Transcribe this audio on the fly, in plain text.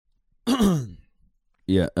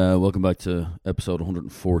Welcome back to episode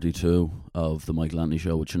 142 of the Mike Lantley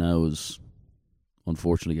Show, which now is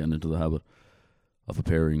unfortunately getting into the habit of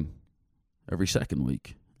appearing every second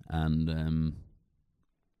week. And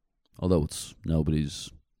although it's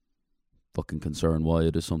nobody's fucking concern why,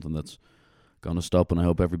 it is something that's going to stop, and I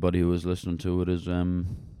hope everybody who is listening to it is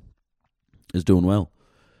doing well.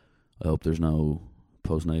 I hope there's no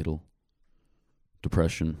postnatal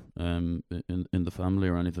depression in the family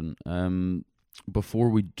or anything. Before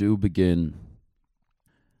we do begin,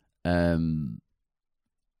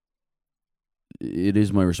 it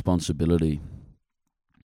is my responsibility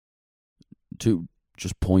to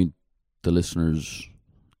just point the listeners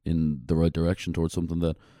in the right direction towards something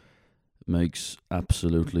that makes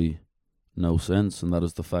absolutely no sense, and that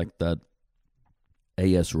is the fact that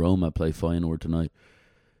AS Roma play Feyenoord tonight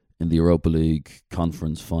in the Europa League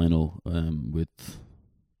conference final with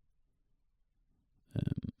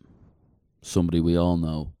somebody we all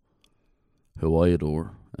know, who I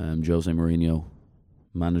adore, Jose Mourinho,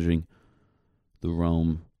 managing the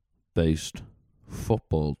Rome-based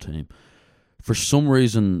football team. For some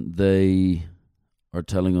reason, they are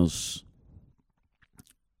telling us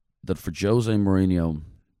that for Jose Mourinho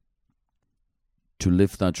to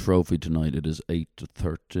lift that trophy tonight, it is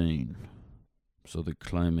 8-13. So they're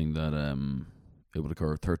claiming that it would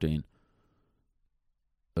occur 13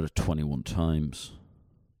 out of 21 times.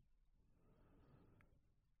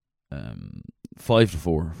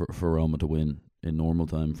 5-4 for Roma to win in normal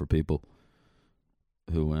time for people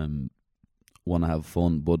who want to have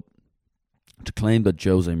fun. But to claim that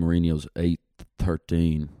Jose Mourinho's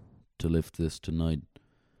 8-13 to lift this tonight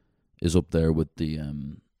is up there with the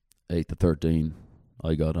 8-13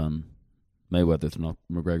 I got on Mayweather to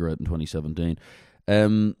McGregor out in 2017.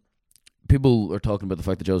 People are talking about the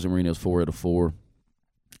fact that Jose Mourinho's 4 out of 4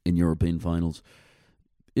 in European finals.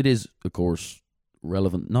 It is, of course,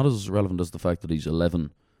 relevant, not as relevant as the fact that he's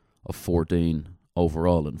 11 of 14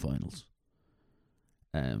 overall in finals.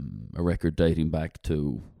 A record dating back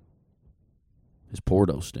to his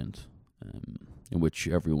Porto stint, in which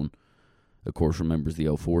everyone, of course, remembers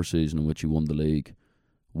the 04 season in which he won the league,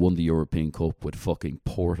 won the European Cup with fucking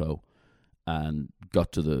Porto, and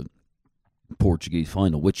got to the Portuguese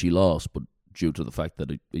final, which he lost, but due to the fact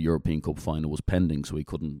that a European Cup final was pending, so he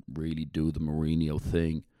couldn't really do the Mourinho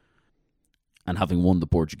thing. And having won the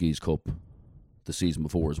Portuguese Cup the season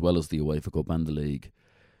before, as well as the UEFA Cup and the league,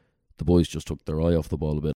 the boys just took their eye off the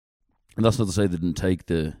ball a bit. And that's not to say they didn't take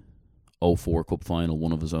the 04 Cup final,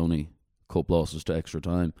 one of his only cup losses, to extra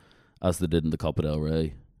time, as they did in the Copa del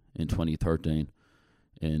Rey in 2013,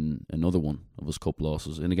 in another one of his cup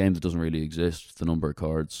losses, in a game that doesn't really exist, the number of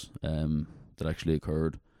cards that actually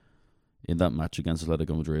occurred in that match against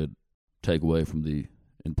Atletico Madrid take away from the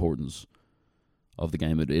importance of the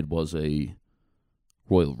game. It was a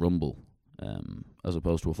Royal Rumble as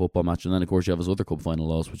opposed to a football match. And then, of course, you have his other cup final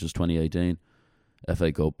loss, which is 2018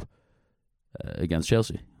 FA Cup against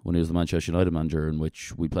Chelsea, when he was the Manchester United manager, in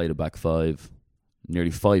which we played a back five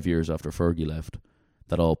nearly 5 years after Fergie left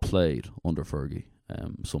that all played under Fergie.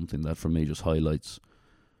 Something that for me just highlights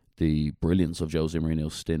the brilliance of Jose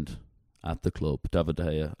Mourinho's stint at the club. David De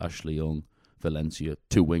Gea, Ashley Young, Valencia,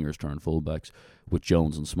 two wingers turned fullbacks, with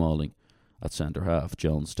Jones and Smalling at centre half.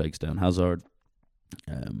 Jones takes down Hazard.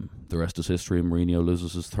 The rest is history. Mourinho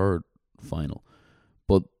loses his third final,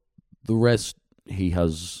 but the rest he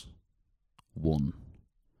has won.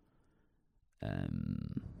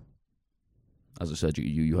 As I said,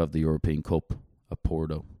 you have the European Cup at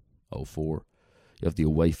Porto 04. You have the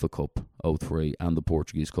UEFA Cup 03 and the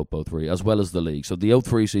Portuguese Cup 03, as well as the league. So the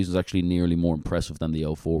 03 season is actually nearly more impressive than the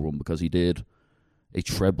 04 one, because he did a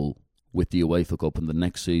treble with the UEFA Cup, and the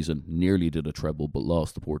next season nearly did a treble but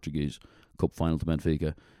lost the Portuguese Cup final to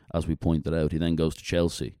Benfica, as we pointed out. He then goes to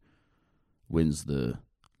Chelsea, wins the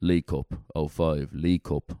League Cup 05, League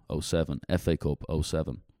Cup 07, FA Cup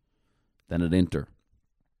 07. Then at Inter,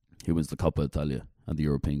 he wins the Coppa Italia and the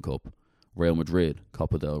European Cup. Real Madrid,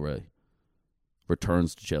 Copa del Rey.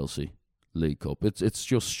 Returns to Chelsea, League Cup. It's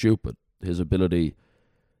just stupid, his ability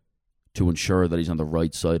to ensure that he's on the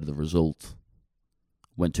right side of the result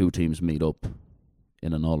when two teams meet up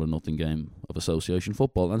in an all-or-nothing game of association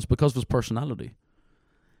football. And it's because of his personality.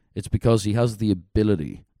 It's because he has the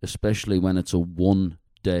ability, especially when it's a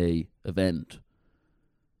one-day event,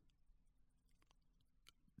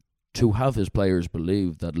 to have his players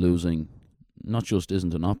believe that losing not just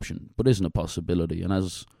isn't an option, but isn't a possibility. And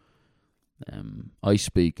as I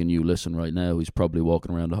speak and you listen right now, he's probably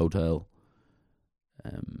walking around the hotel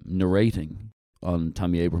narrating on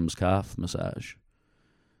Tammy Abraham's calf massage.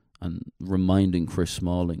 and reminding Chris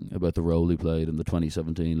Smalling about the role he played in the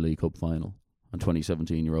 2017 League Cup final and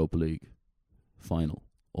 2017 Europa League final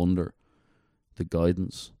under the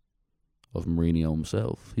guidance of Mourinho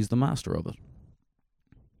himself. He's the master of it.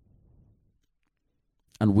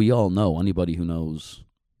 And we all know, anybody who knows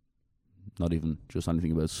not even just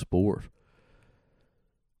anything about sport,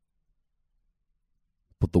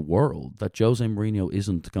 but the world, that Jose Mourinho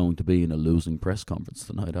isn't going to be in a losing press conference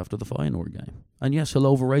tonight after the Feyenoord game. And yes, he'll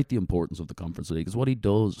overrate the importance of the Conference League. It's what he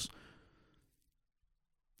does.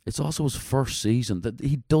 It's also his first season. That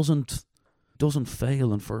he doesn't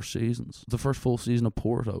fail in first seasons. The first full season of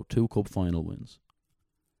Porto, 2 cup final wins.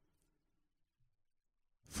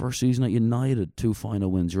 First season at United, 2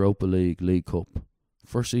 final wins, Europa League, League Cup.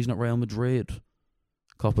 First season at Real Madrid,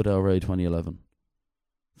 Copa del Rey 2011.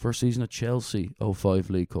 First season at Chelsea, 05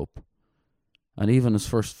 League Cup. And even his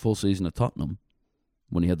first full season at Tottenham,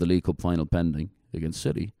 when he had the League Cup final pending against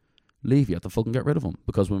City, Levy had to fucking get rid of him.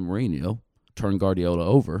 Because when Mourinho turned Guardiola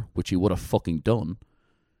over, which he would have fucking done,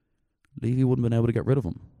 Levy wouldn't have been able to get rid of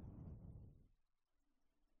him.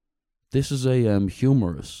 This is a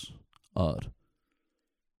humorous odd.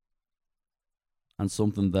 And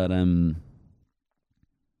something that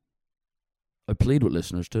I plead with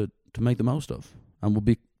listeners to make the most of. And would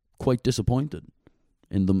be quite disappointed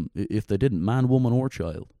in them if they didn't, man, woman, or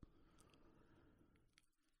child.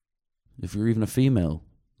 If you're even a female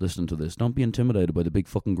listening to this, don't be intimidated by the big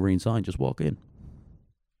fucking green sign. Just walk in.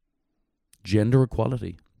 Gender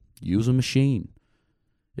equality. Use a machine.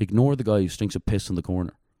 Ignore the guy who stinks of piss in the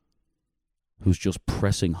corner, who's just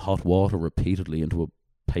pressing hot water repeatedly into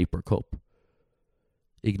a paper cup.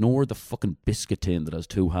 Ignore the fucking biscuit tin that has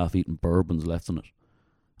 2 half-eaten bourbons left in it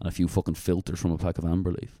and a few fucking filters from a pack of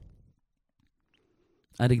Amber Leaf.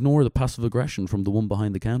 And ignore the passive aggression from the one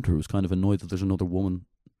behind the counter who's kind of annoyed that there's another woman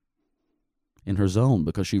in her zone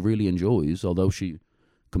because she really enjoys, although she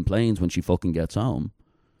complains when she fucking gets home,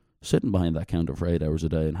 sitting behind that counter for 8 hours a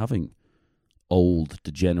day and having old,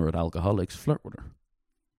 degenerate alcoholics flirt with her.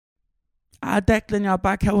 Declan, you're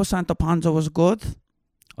back. How was Santa Ponza? Was good?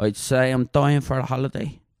 I'd say I'm dying for a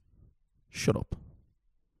holiday. Shut up.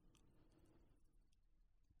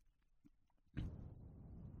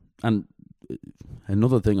 And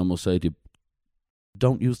another thing I must say to you,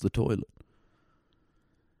 don't use the toilet.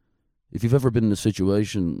 If you've ever been in a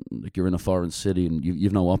situation, like you're in a foreign city and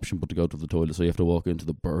you've no option but to go to the toilet, so you have to walk into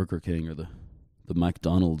the Burger King or the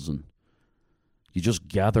McDonald's, and you just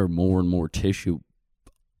gather more and more tissue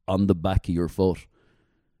on the back of your foot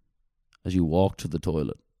as you walk to the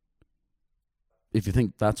toilet. If you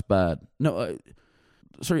think that's bad. No,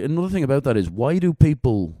 sorry, another thing about that is, why do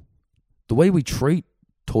people, the way we treat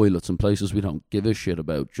toilets in places we don't give a shit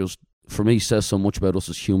about, just, for me, says so much about us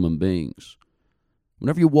as human beings.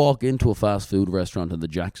 Whenever you walk into a fast food restaurant and the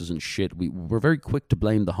jacks is and shit, we're very quick to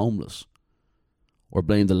blame the homeless or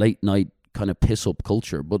blame the late night kind of piss up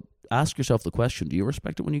culture. But ask yourself the question, do you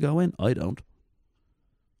respect it when you go in? I don't.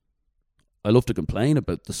 I love to complain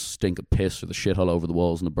about the stink of piss or the shit all over the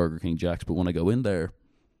walls in the Burger King jacks, but when I go in there,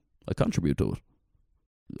 I contribute to it.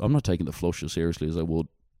 I'm not taking the flush as seriously as I would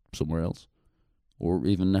somewhere else, or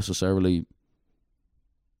even necessarily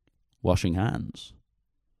washing hands.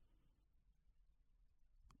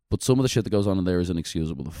 But some of the shit that goes on in there is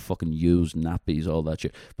inexcusable. The fucking used nappies, all that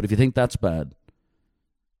shit. But if you think that's bad,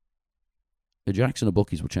 a Jacks and a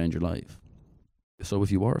Buc-ee's will change your life. So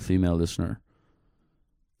if you are a female listener,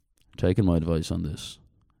 taking my advice on this,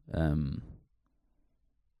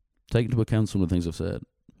 take into account some of the things I've said.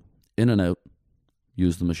 In and out,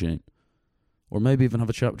 use the machine. Or maybe even have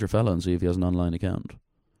a chat with your fella and see if he has an online account.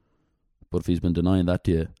 But if he's been denying that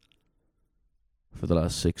to you for the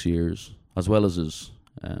last 6 years, as well as his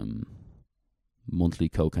monthly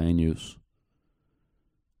cocaine use,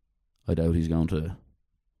 I doubt he's going to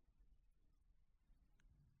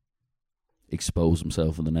expose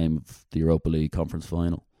himself in the name of the Europa League conference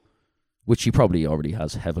final, which he probably already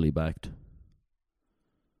has heavily backed.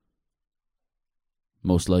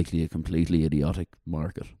 Most likely a completely idiotic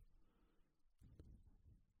market,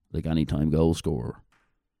 like anytime goal scorer.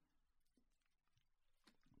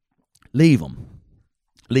 Leave him.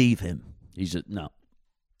 Leave him. He's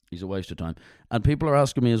a waste of time. And people are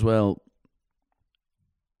asking me as well,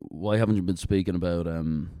 why haven't you been speaking about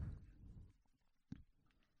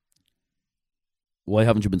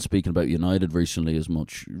United recently as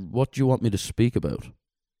much? What do you want me to speak about?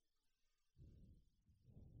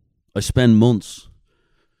 I spend months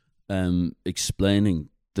explaining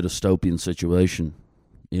the dystopian situation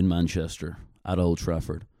in Manchester at Old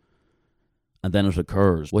Trafford, and then it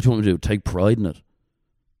occurs. What do you want me to do? Take pride in it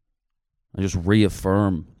and just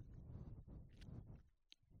reaffirm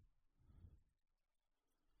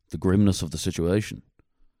the grimness of the situation.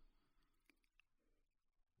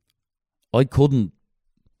 I couldn't,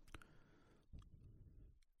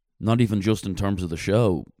 not even just in terms of the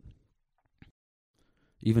show,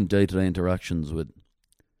 even day-to-day interactions with,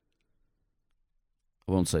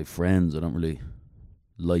 I won't say friends, I don't really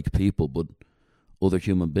like people, but other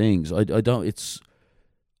human beings. I don't, it's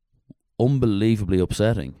unbelievably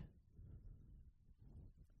upsetting.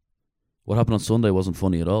 What happened on Sunday wasn't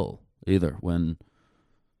funny at all, either, when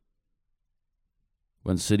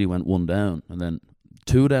City went 1 down, and then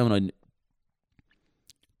 2 down, I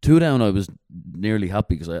was nearly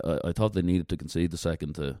happy because I thought they needed to concede the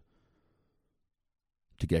second to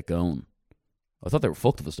get going. I thought they were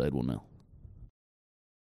fucked if they stayed 1-0.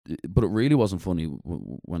 But it really wasn't funny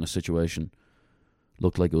when a situation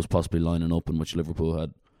looked like it was possibly lining up in which Liverpool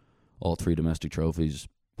had all 3 domestic trophies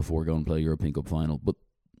before going to play a European Cup final. But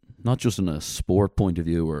not just in a sport point of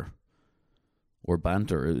view or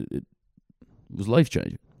banter. It was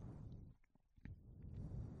life-changing.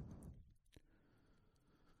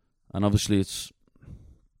 And obviously it's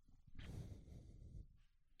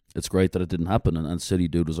great that it didn't happen, and City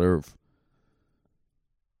do deserve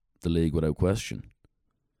the league without question.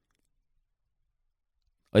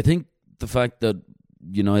 I think the fact that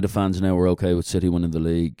United fans now are okay with City winning the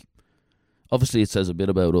league, obviously it says a bit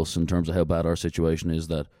about us in terms of how bad our situation is,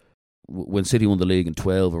 that when City won the league in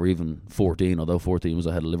 12 or even 14, although 14 was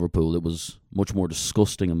ahead of Liverpool, it was much more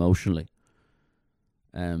disgusting emotionally.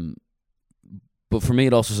 But for me,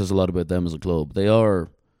 it also says a lot about them as a club. They are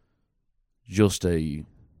just a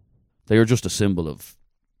symbol of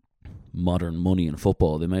modern money in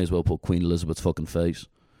football. They may as well put Queen Elizabeth's fucking face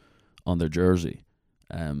on their jersey.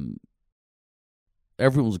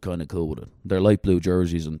 Everyone's kind of cool with it. They're light blue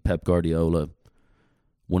jerseys, and Pep Guardiola,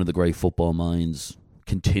 one of the great football minds,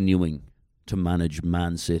 continuing to manage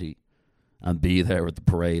Man City and be there at the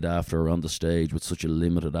parade after or on the stage with such a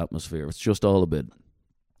limited atmosphere. It's just all a bit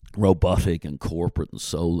robotic and corporate and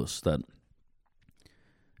soulless that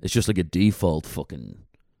it's just like a default fucking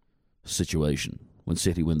situation. When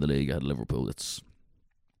City win the league at Liverpool,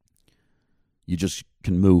 you just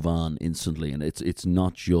can move on instantly, and it's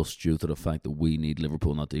not just due to the fact that we need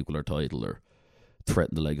Liverpool not to equal our title or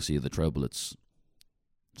threaten the legacy of the treble. It's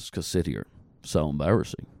just because City are so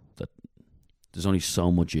embarrassing that there's only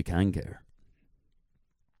so much you can care.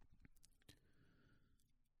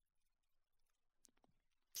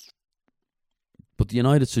 But the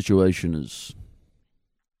United situation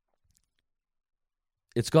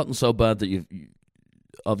it's gotten so bad that you've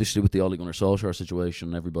obviously with the Ole Gunnar Solskjaer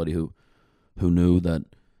situation, everybody who knew that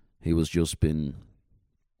he was just been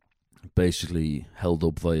basically held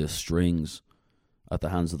up via strings at the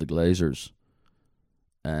hands of the Glazers,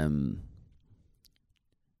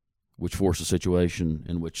 which forced a situation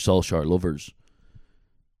in which Solskjaer lovers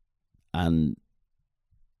and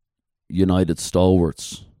United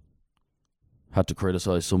stalwarts had to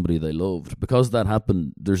criticise somebody they loved. Because that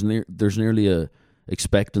happened, there's nearly a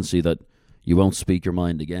expectancy that you won't speak your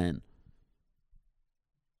mind again,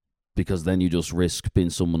 because then you just risk being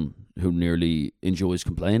someone who nearly enjoys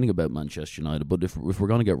complaining about Manchester United. But if we're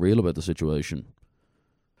going to get real about the situation,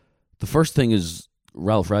 the first thing is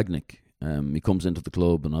Ralph Rangnick. He comes into the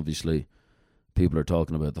club, and obviously people are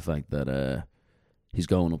talking about the fact that he's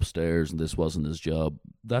going upstairs and this wasn't his job.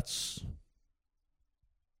 That's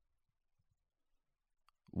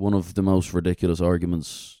one of the most ridiculous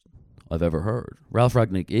arguments I've ever heard. Ralph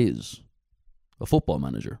Rangnick is a football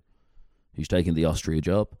manager. He's taken the Austria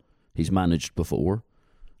job. He's managed before.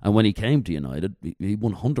 And when he came to United, he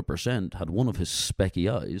 100% had one of his specky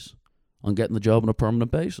eyes on getting the job on a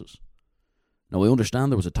permanent basis. Now, I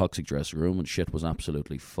understand there was a toxic dressing room and shit was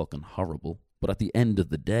absolutely fucking horrible. But at the end of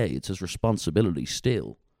the day, it's his responsibility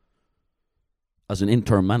still, as an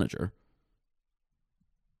interim manager,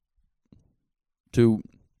 to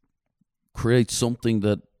create something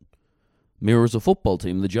that mirrors a football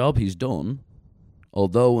team. The job he's done,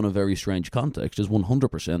 although in a very strange context, is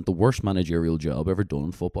 100% the worst managerial job ever done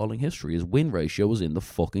in footballing history. His win ratio was in the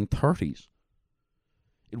fucking 30s.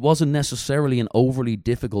 It wasn't necessarily an overly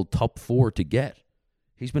difficult top 4 to get.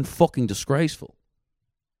 He's been fucking disgraceful.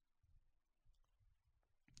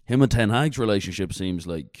 Him and Ten Hag's relationship seems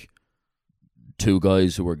like two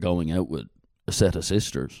guys who are going out with a set of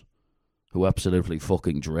sisters who absolutely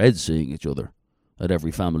fucking dread seeing each other at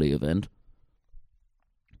every family event.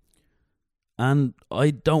 And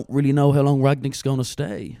I don't really know how long Rangnick's going to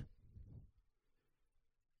stay.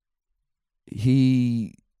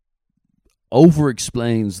 He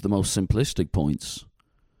over-explains the most simplistic points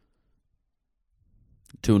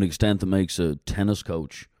to an extent that makes a tennis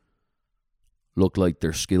coach look like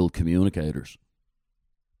they're skilled communicators.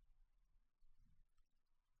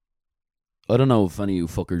 I don't know if any of you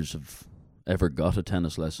fuckers have ever got a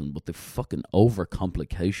tennis lesson, but the fucking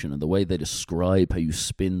overcomplication and the way they describe how you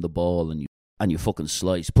spin the ball and you fucking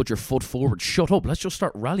slice. Put your foot forward. Shut up. Let's just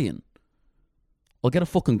start rallying. I'll get a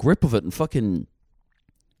fucking grip of it and fucking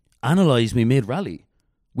analyse me mid-rally.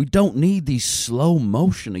 We don't need these slow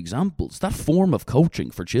motion examples. That form of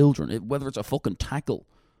coaching for children, whether it's a fucking tackle,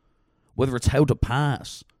 whether it's how to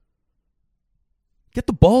pass, get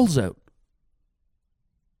the balls out.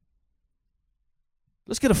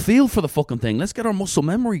 Let's get a feel for the fucking thing. Let's get our muscle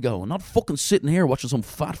memory going. Not fucking sitting here watching some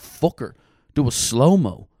fat fucker do a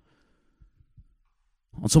slow-mo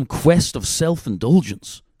on some quest of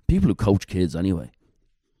self-indulgence. People who coach kids anyway.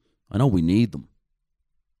 I know we need them.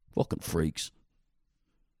 Fucking freaks.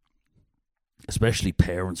 Especially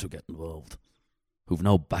parents who get involved, who've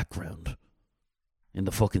no background in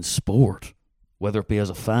the fucking sport, whether it be as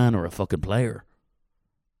a fan or a fucking player.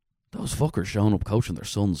 Those fuckers showing up coaching their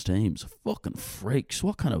sons' teams. Fucking freaks.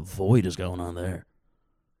 What kind of void is going on there?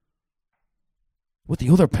 With the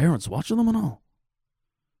other parents watching them and all.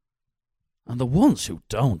 And the ones who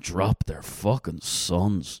don't drop their fucking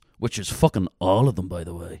sons, which is fucking all of them, by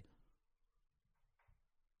the way.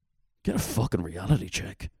 Get a fucking reality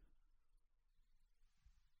check.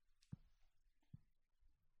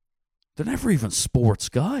 They're never even sports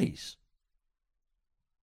guys.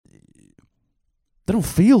 They don't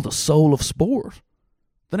feel the soul of sport.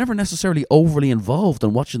 They're never necessarily overly involved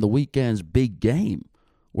in watching the weekend's big game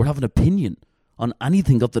or have an opinion on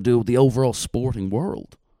anything got to do with the overall sporting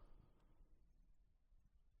world.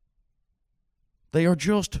 They are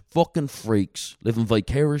just fucking freaks living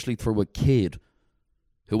vicariously through a kid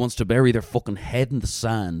who wants to bury their fucking head in the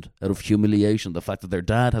sand out of humiliation, the fact that their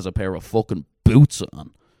dad has a pair of fucking boots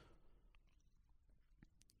on.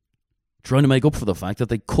 Trying to make up for the fact that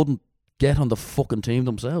they couldn't get on the fucking team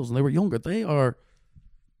themselves when they were younger. They are...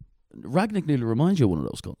 Ragnick nearly reminds you of one of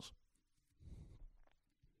those guys.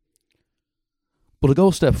 But to go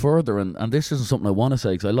a step further, and this isn't something I want to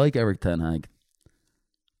say, because I like Erik ten Hag,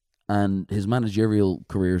 and his managerial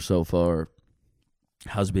career so far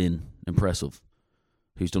has been impressive.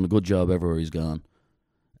 He's done a good job everywhere he's gone.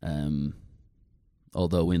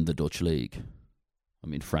 Although in the Dutch league, I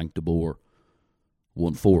mean, Frank de Boer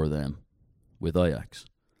won 4 of them with Ajax.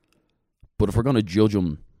 But if we're going to judge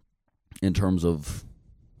him in terms of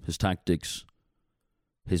his tactics,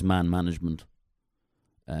 his man management,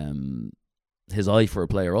 his eye for a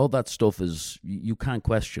player, all that stuff is, you can't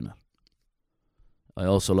question it. I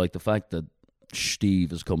also like the fact that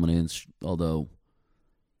Steve is coming in, although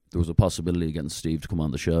there was a possibility of getting Steve to come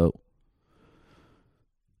on the show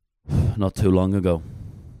not too long ago.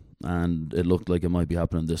 And it looked like it might be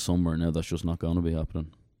happening this summer. Now that's just not going to be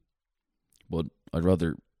happening. But I'd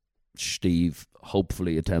rather Steve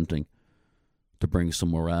hopefully attempting to bring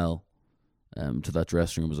some morale to that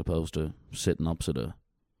dressing room as opposed to sitting opposite a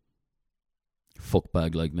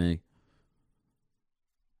fuckbag like me.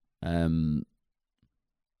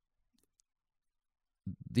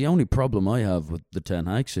 The only problem I have with the Ten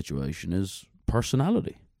Hag situation is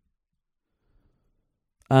personality.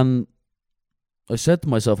 And I said to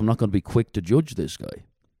myself, I'm not going to be quick to judge this guy.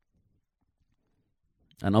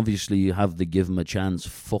 And obviously you have the give him a chance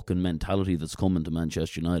fucking mentality that's coming to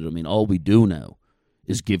Manchester United. I mean, all we do now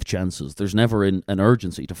is give chances. There's never an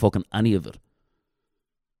urgency to fucking any of it.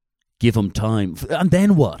 Give him time. And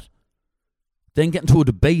then what? Then get into a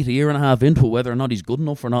debate a year and a half into it whether or not he's good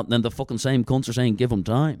enough or not, and then the fucking same cunts are saying give him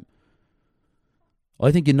time.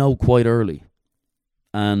 I think you know quite early.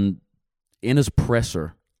 And in his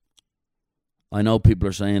presser, I know people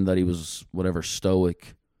are saying that he was, whatever,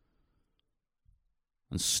 stoic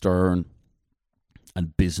and stern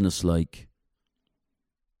and businesslike.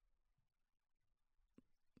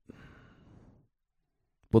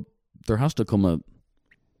 But there has to come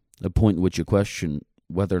a point in which you question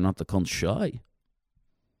whether or not the cunt's shy.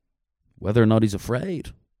 Whether or not he's afraid.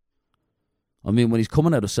 I mean, when he's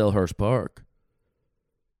coming out of Selhurst Park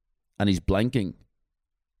and he's blanking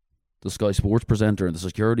the Sky Sports presenter and the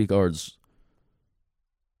security guards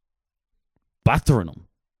battering him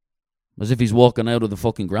as if he's walking out of the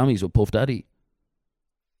fucking Grammys with Puff Daddy.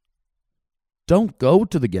 Don't go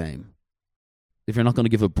to the game if you're not going to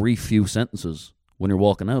give a brief few sentences when you're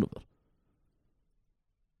walking out of it.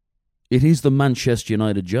 It is the Manchester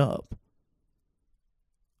United job.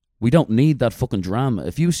 We don't need that fucking drama.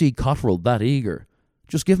 If you see Cotterill that eager,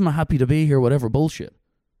 just give him a happy to be here, whatever bullshit.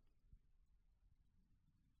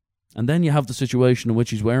 And then you have the situation in which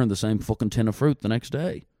he's wearing the same fucking tin of fruit the next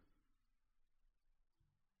day.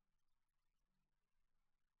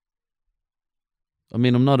 I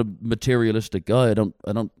mean, I'm not a materialistic guy. I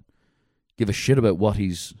don't give a shit about what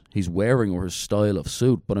he's he's wearing or his style of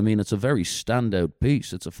suit, but I mean, it's a very standout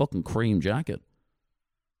piece. It's a fucking cream jacket.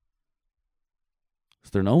 Is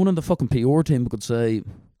there no one in the fucking PR team who could say,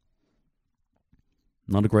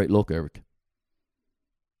 not a great look, Eric?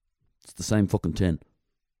 It's the same fucking tin.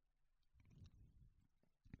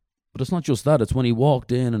 But it's not just that. It's when he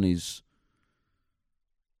walked in and he's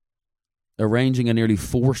arranging a nearly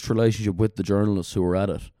forced relationship with the journalists who are at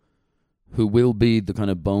it, who will be the kind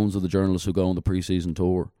of bones of the journalists who go on the pre-season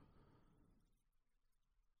tour.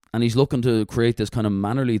 And he's looking to create this kind of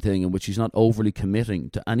mannerly thing in which he's not overly committing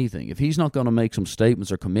to anything. If he's not going to make some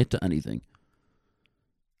statements or commit to anything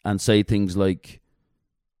and say things like,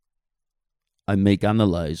 I make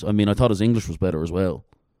analyse. I mean, I thought his English was better as well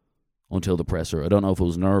until the presser. I don't know if it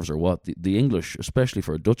was nerves or what. The English, especially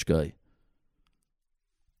for a Dutch guy,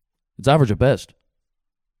 it's average at best.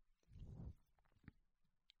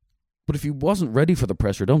 But if he wasn't ready for the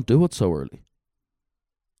presser, don't do it so early.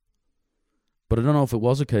 But I don't know if it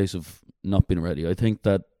was a case of not being ready. I think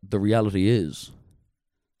that the reality is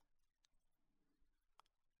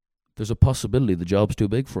there's a possibility the job's too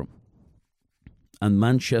big for him. And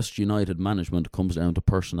Manchester United management comes down to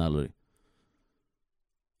personality.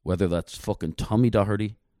 Whether that's fucking Tommy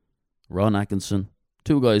Doherty, Ron Atkinson,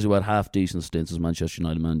 two guys who had half-decent stints as Manchester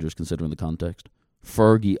United managers considering the context.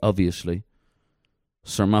 Fergie, obviously.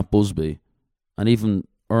 Sir Matt Busby. And even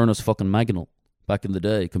Ernest fucking Magnell. Back in the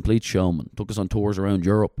day, complete showman. Took us on tours around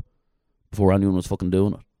Europe before anyone was fucking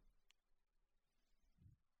doing it.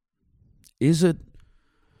 Is it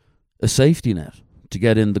a safety net to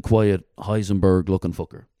get in the quiet Heisenberg-looking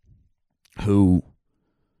fucker who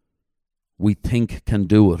we think can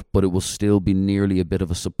do it, but it will still be nearly a bit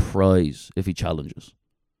of a surprise if he challenges?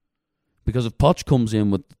 Because if Poch comes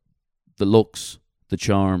in with the looks, the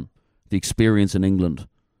charm, the experience in England,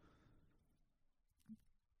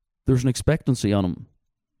 there's an expectancy on him.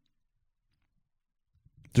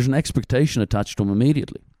 There's an expectation attached to him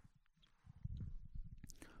immediately.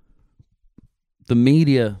 The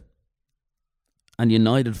media and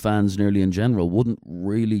United fans nearly in general wouldn't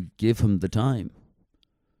really give him the time.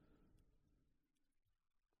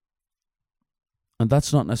 And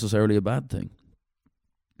that's not necessarily a bad thing.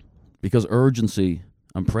 Because urgency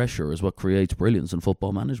and pressure is what creates brilliance in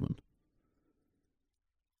football management.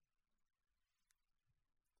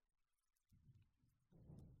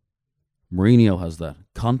 Mourinho has that.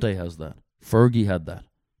 Conte has that. Fergie had that.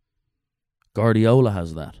 Guardiola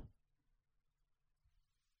has that.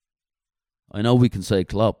 I know we can say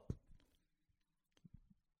Klopp,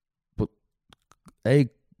 but A,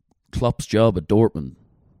 Klopp's job at Dortmund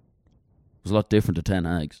was a lot different to Ten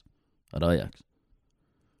Hag's at Ajax.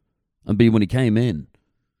 And B, when he came in,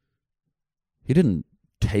 he didn't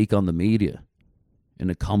take on the media in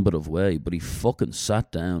a combative way, but he fucking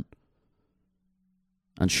sat down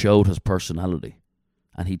and showed his personality,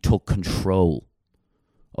 and he took control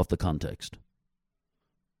of the context.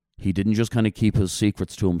 He didn't just kind of keep his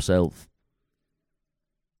secrets to himself.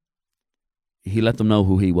 He let them know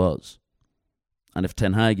who he was. And if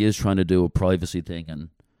Ten Hag is trying to do a privacy thing, and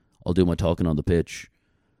I'll do my talking on the pitch,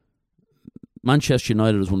 Manchester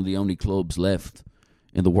United is one of the only clubs left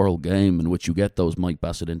in the world game in which you get those Mike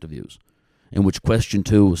Bassett interviews, in which question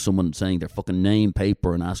 2 is someone saying their fucking name,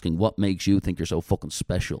 paper, and asking what makes you think you're so fucking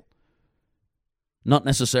special. Not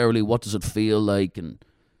necessarily what does it feel like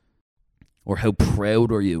or how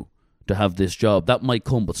proud are you to have this job. That might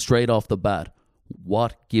come, but straight off the bat,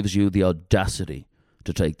 what gives you the audacity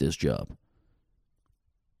to take this job?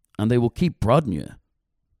 And they will keep prodding you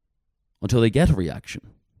until they get a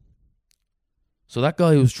reaction. So that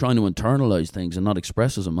guy who's trying to internalize things and not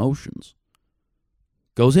express his emotions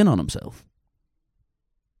goes in on himself.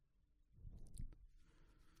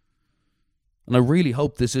 And I really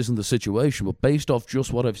hope this isn't the situation, but based off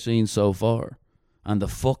just what I've seen so far, and the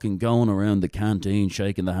fucking going around the canteen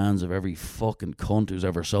shaking the hands of every fucking cunt who's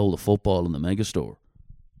ever sold a football in the megastore,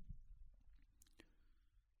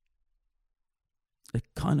 it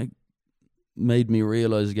kind of made me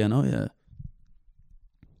realise again, oh yeah,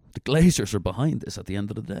 the Glazers are behind this at the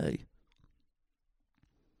end of the day.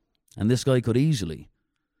 And this guy could easily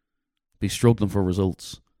be struggling for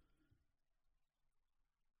results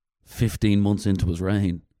 15 months into his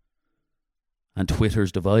reign, and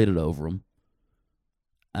Twitter's divided over him,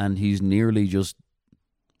 and he's nearly just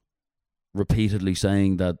repeatedly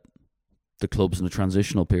saying that the club's in a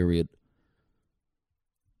transitional period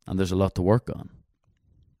and there's a lot to work on.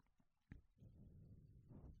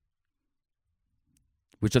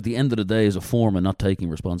 Which at the end of the day is a form of not taking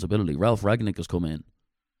responsibility. Ralph Ragnick has come in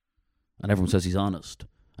and everyone says he's honest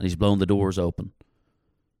and he's blown the doors open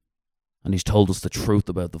and he's told us the truth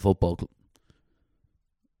about the football club.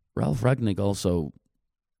 Ralph Ragnick also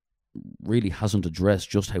really hasn't addressed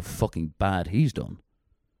just how fucking bad he's done.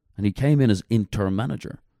 And he came in as interim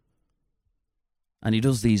manager. And he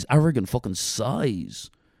does these arrogant fucking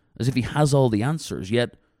sighs as if he has all the answers,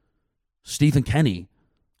 yet Stephen Kenny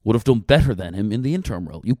would have done better than him in the interim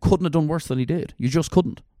role. You couldn't have done worse than he did. You just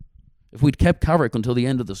couldn't. If we'd kept Carrick until the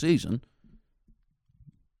end of the season,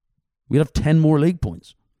 we'd have 10 more league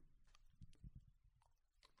points.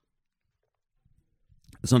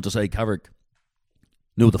 It's not to say Carrick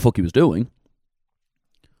knew what the fuck he was doing.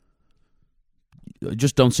 I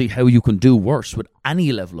just don't see how you can do worse with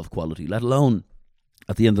any level of quality, let alone,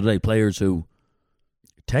 at the end of the day, players who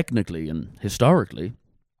technically and historically,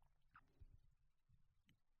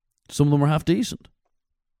 some of them were half decent.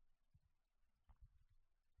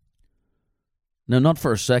 Now, not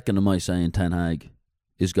for a second am I saying Ten Hag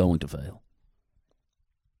is going to fail.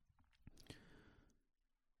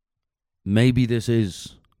 Maybe this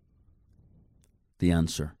is the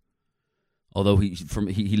answer. Although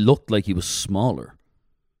he looked like he was smaller,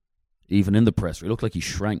 even in the presser. He looked like he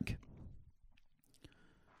shrank.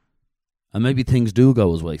 And maybe things do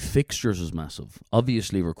go his way. Fixtures is massive.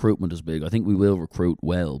 Obviously, recruitment is big. I think we will recruit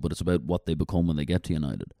well, but it's about what they become when they get to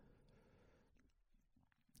United.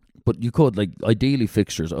 But you could, ideally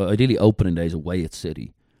fixtures, ideally opening days away at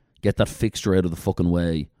City. Get that fixture out of the fucking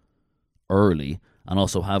way early, and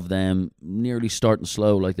also have them nearly starting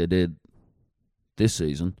slow like they did this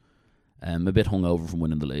season. A bit hungover from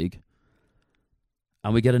winning the league.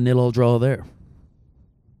 And we get a 0-0 draw there.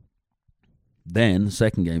 Then,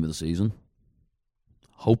 second game of the season,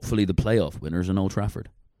 hopefully the playoff winners in Old Trafford.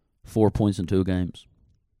 4 points in 2 games.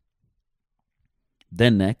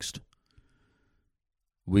 Then next,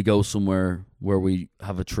 we go somewhere where we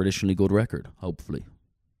have a traditionally good record, hopefully.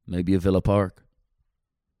 Maybe a Villa Park.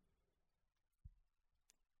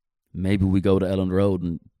 Maybe we go to Elland Road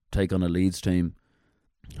and take on a Leeds team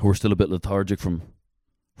who are still a bit lethargic from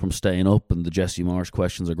staying up, and the Jesse Marsh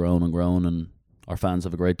questions are growing and growing, and our fans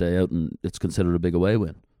have a great day out, and it's considered a big away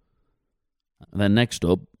win. And then next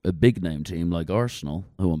up, a big name team like Arsenal,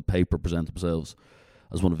 who on paper present themselves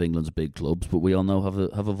as one of England's big clubs, but we all know have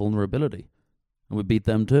a vulnerability, and we beat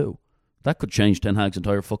them too. That could change Ten Hag's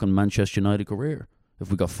entire fucking Manchester United career if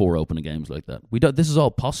we got 4 opening games like that. This is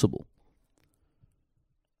all possible.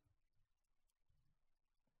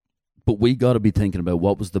 But we got to be thinking about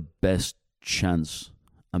what was the best chance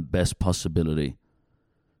and best possibility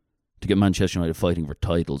to get Manchester United fighting for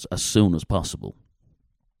titles as soon as possible.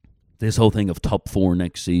 This whole thing of top 4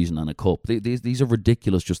 next season and a cup, these are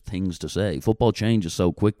ridiculous just things to say. Football changes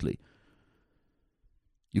so quickly.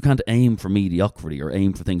 You can't aim for mediocrity or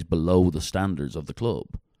aim for things below the standards of the club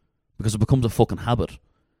because it becomes a fucking habit.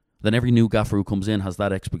 Then every new gaffer who comes in has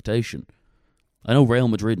that expectation. I know Real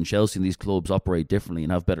Madrid and Chelsea and these clubs operate differently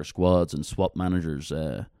and have better squads and swap managers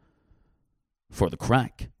for the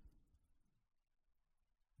crack.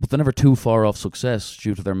 But they're never too far off success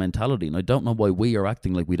due to their mentality. And I don't know why we are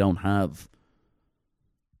acting like we don't have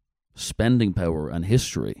spending power and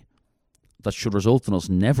history that should result in us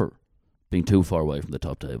never being too far away from the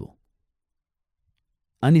top table.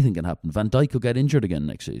 Anything can happen. Van Dijk could get injured again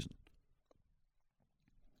next season.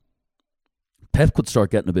 Pep could start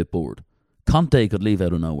getting a bit bored. Conte could leave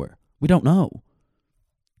out of nowhere. We don't know.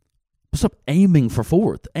 But stop aiming for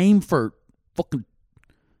 4th. Aim for fucking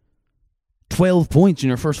 12 points in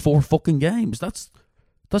your first 4 fucking games. That's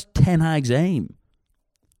Ten Hag's aim.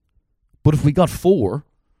 But if we got 4,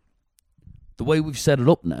 the way we've set it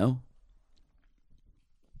up now,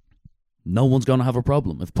 no one's going to have a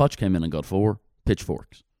problem. If Poch came in and got 4,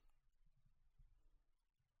 pitchforks.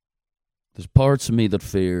 There's parts of me that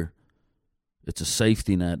fear it's a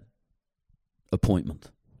safety net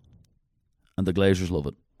appointment. And the Glazers love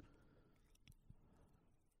it.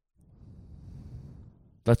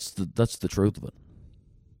 That's the truth of it.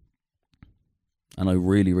 And I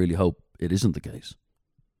really, really hope it isn't the case.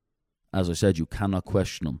 As I said, you cannot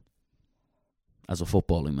question him as a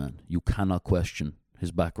footballing man. You cannot question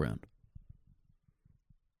his background.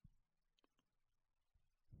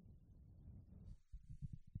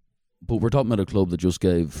 But we're talking about a club that just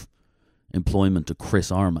gave employment to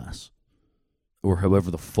Chris Armas, or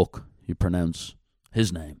however the fuck you pronounce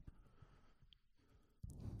his name.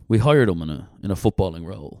 We hired him in a footballing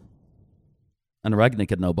role. And Ragnick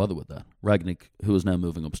had no bother with that. Ragnick, who is now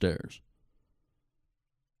moving upstairs.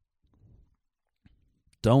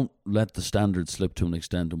 Don't let the standards slip to an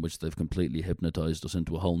extent in which they've completely hypnotized us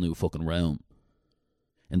into a whole new fucking realm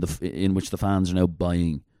in which the fans are now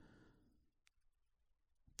buying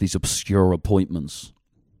these obscure appointments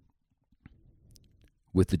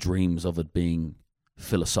with the dreams of it being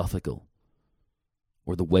philosophical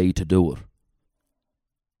or the way to do it,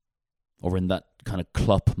 or in that kind of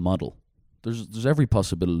Klopp model. There's every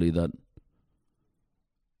possibility that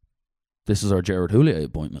this is our Gerard Houllier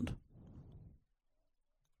appointment.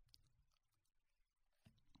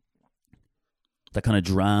 That kind of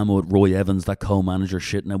drama with Roy Evans, that co-manager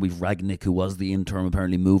shit. Now we've Ragnick, who was the interim,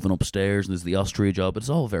 apparently moving upstairs, and there's the Austria job. It's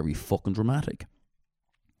all very fucking dramatic.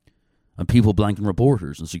 And people blanking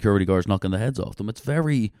reporters and security guards knocking the heads off them. It's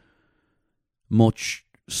very much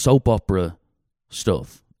soap opera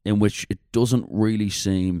stuff in which it doesn't really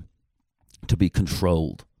seem to be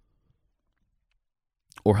controlled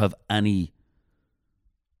or have any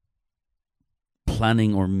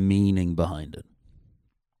planning or meaning behind it.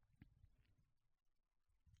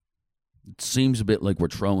 It seems a bit like we're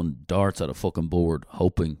throwing darts at a fucking board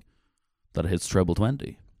hoping that it hits treble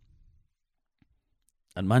 20.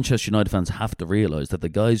 And Manchester United fans have to realise that the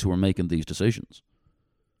guys who are making these decisions,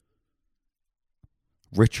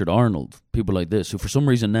 Richard Arnold, people like this, who for some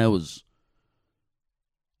reason now is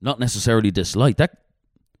not necessarily disliked,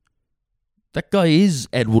 that guy is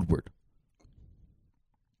Ed Woodward.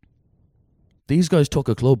 These guys took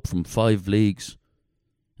a club from 5 leagues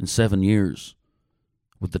in 7 years,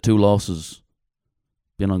 with the 2 losses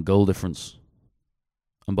being on goal difference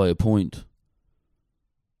and by a point,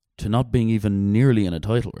 to not being even nearly in a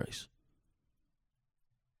title race.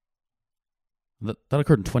 That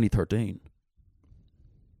occurred in 2013.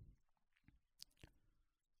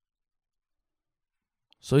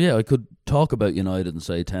 So yeah, I could talk about United and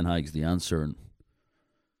say Ten Hag's the answer, and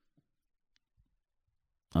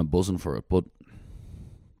I'm buzzing for it, but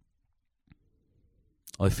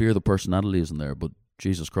I fear the personality isn't there, but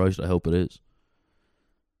Jesus Christ, I hope it is.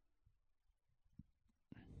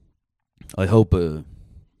 I hope a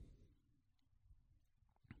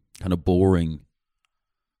kind of boring,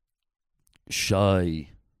 shy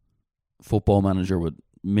football manager with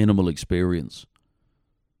minimal experience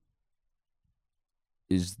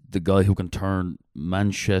is the guy who can turn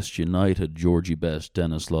Manchester United, Georgie Best,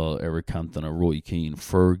 Dennis Law, Eric Cantona, Roy Keane,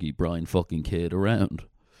 Fergie, Brian fucking Kidd around,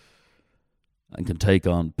 and can take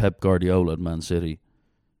on Pep Guardiola at Man City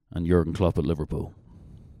and Jurgen Klopp at Liverpool.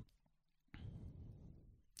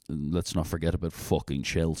 And let's not forget about fucking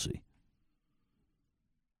Chelsea.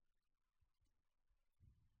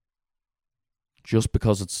 Just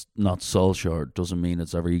because it's not Solskjaer doesn't mean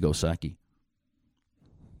it's Arrigo Sacchi.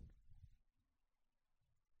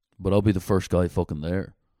 But I'll be the first guy fucking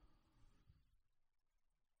there,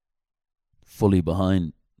 fully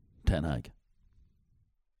behind Ten Hag.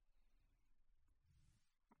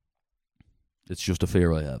 It's just a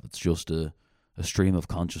fear I have. It's just a stream of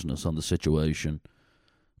consciousness on the situation.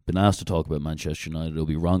 Been asked to talk about Manchester United. It'll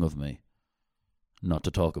be wrong of me not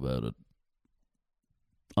to talk about it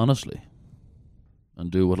honestly,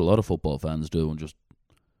 and do what a lot of football fans do and just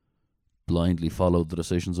blindly follow the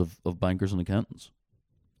decisions of bankers and accountants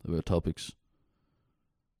about topics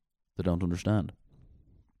they don't understand.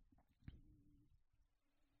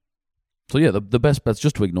 So yeah, the best bet's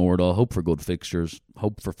just to ignore it all. Hope for good fixtures.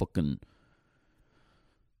 Hope for fucking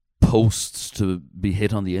posts to be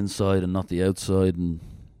hit on the inside and not the outside. And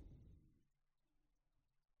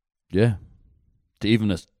yeah, to even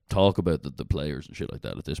just talk about the players and shit like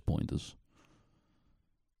that at this point is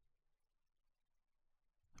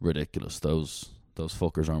ridiculous. Those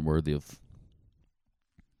fuckers aren't worthy of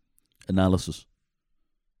analysis.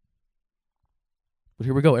 But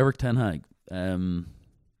here we go, Eric Ten Hag.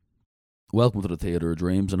 Welcome to the Theatre of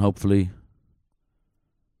Dreams, and hopefully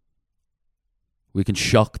we can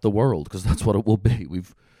shock the world, because that's what it will be.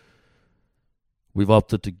 We've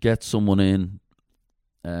opted to get someone in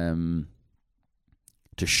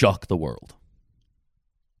to shock the world,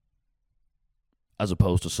 as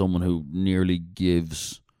opposed to someone who nearly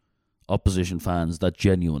gives opposition fans that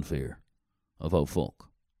genuine fear of oh fuck.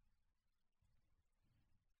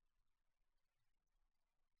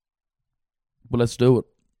 But let's do it.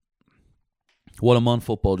 While I'm on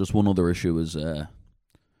football, just one other issue is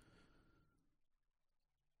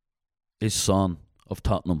Son of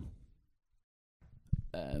Tottenham.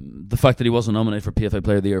 The fact that he wasn't nominated for PFA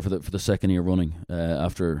Player of the Year for the second year running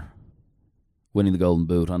after winning the Golden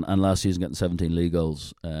Boot, and last season getting 17 league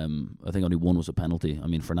goals. I think only one was a penalty. I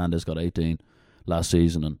mean, Fernandes got 18 last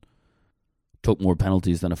season and took more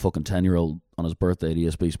penalties than a fucking 10-year-old on his birthday at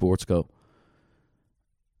ESB Sports Go.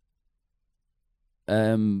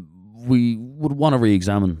 We would want to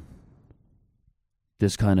re-examine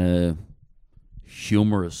this kind of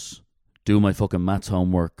humorous, do my fucking maths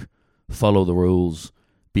homework, follow the rules,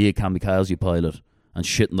 be a kamikaze pilot, and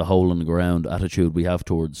shit in the hole in the ground attitude we have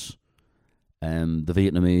towards the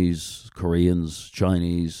Vietnamese, Koreans,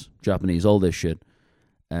 Chinese, Japanese, all this shit,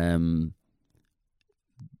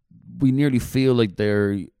 we nearly feel like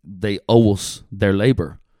they owe us their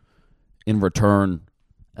labour in return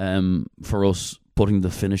for us putting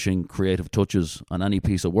the finishing creative touches on any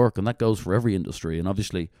piece of work, and that goes for every industry. And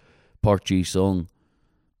obviously, Park Ji-sung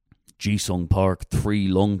Park, 3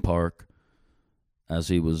 Lung Park, as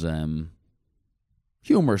he was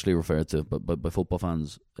humorously referred to by football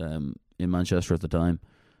fans in Manchester at the time.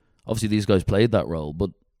 Obviously, these guys played that role,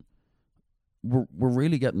 but we're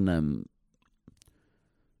really getting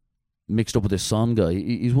mixed up with this Son guy.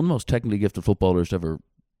 He's one of the most technically gifted footballers to ever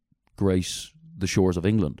grace the shores of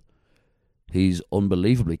England. He's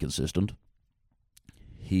unbelievably consistent.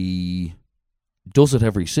 He does it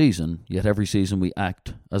every season, yet every season we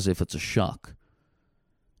act as if it's a shock.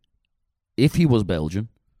 If he was Belgian,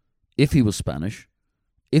 if he was Spanish,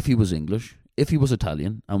 if he was English, if he was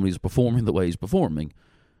Italian, and when he's performing the way he's performing,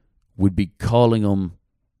 we'd be calling him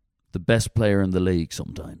the best player in the league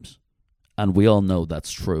sometimes. And we all know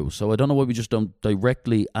that's true. So I don't know why we just don't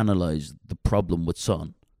directly analyse the problem with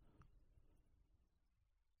Son.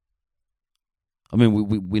 I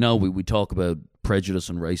mean, we know we talk about prejudice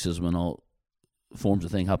and racism and all forms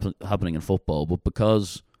of thing happening in football, but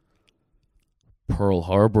because Pearl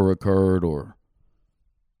Harbor occurred or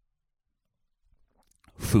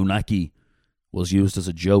Funaki was used as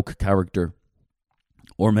a joke character,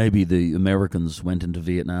 or maybe the Americans went into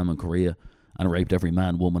Vietnam and Korea and raped every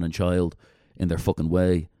man, woman and child in their fucking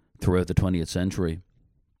way throughout the 20th century,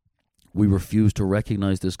 we refuse to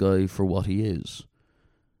recognise this guy for what he is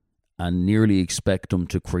and nearly expect him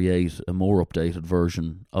to create a more updated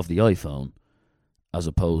version of the iPhone as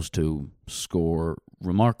opposed to score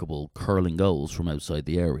remarkable curling goals from outside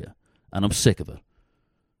the area. And I'm sick of it.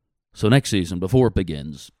 So next season, before it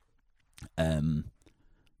begins,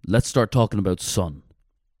 let's start talking about Son.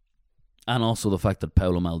 And also the fact that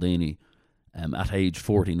Paolo Maldini, at age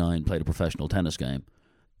 49, played a professional tennis game.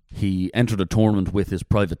 He entered a tournament with his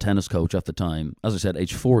private tennis coach at the time. As I said,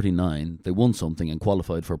 age 49, they won something and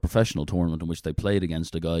qualified for a professional tournament in which they played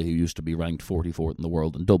against a guy who used to be ranked 44th in the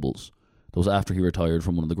world in doubles. That was after he retired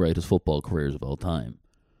from one of the greatest football careers of all time.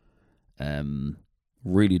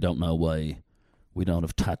 Really don't know why we don't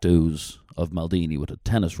have tattoos of Maldini with a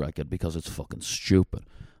tennis racket, because it's fucking stupid.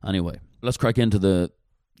 Anyway, let's crack into the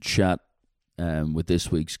chat with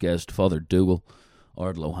this week's guest, Father Dougal,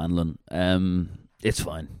 Ardal O'Hanlon. It's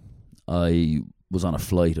fine. I was on a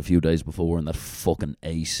flight a few days before in that fucking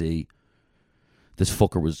AC. This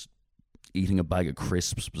fucker was eating a bag of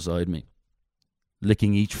crisps beside me,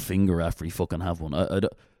 licking each finger after he fucking have one. I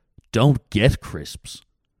don't get crisps.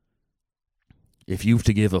 If you have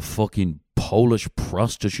to give a fucking Polish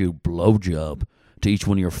prostitute blowjob to each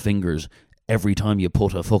one of your fingers every time you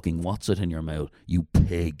put a fucking what's-it in your mouth, you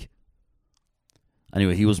pig.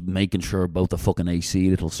 Anyway, he was making sure both the fucking AC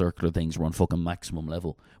little circular things were on fucking maximum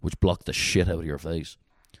level, which blocked the shit out of your face.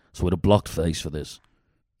 So with a blocked face for this.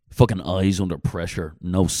 Fucking eyes under pressure,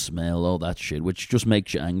 no smell, all that shit, which just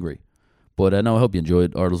makes you angry. But no, I hope you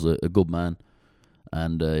enjoyed. Ardal's a good man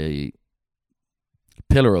and a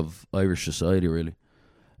pillar of Irish society, really.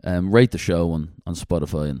 Rate the show on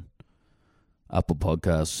Spotify and Apple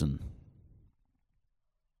Podcasts and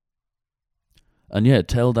yeah,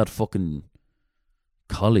 tell that fucking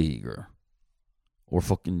colleague or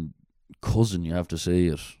fucking cousin you have to see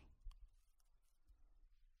at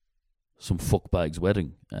some fuckbag's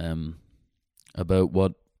wedding about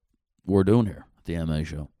what we're doing here at the MA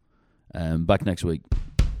show. Back next week.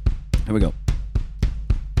 Here we go.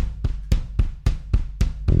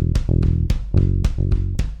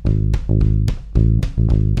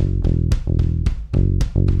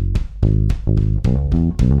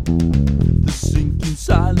 The sinking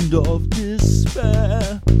sand of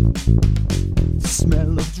despair, the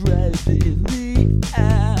smell of dread in the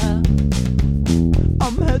air.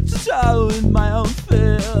 I'm head to toe in my own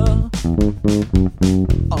fear.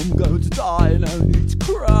 I'm going to die, no need to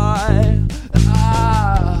cry.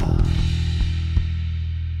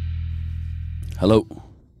 Hello.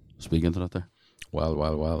 Speak into that there.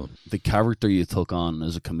 Well. The character you took on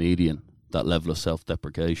as a comedian, that level of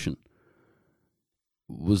self-deprecation,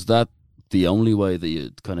 was that the only way that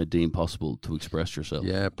you kind of deemed possible to express yourself?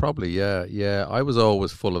 Yeah, probably, yeah. I was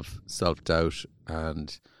always full of self-doubt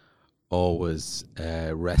and always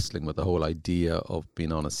wrestling with the whole idea of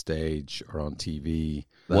being on a stage or on TV.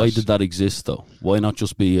 Why did that exist, though? Why not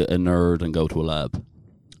just be a nerd and go to a lab?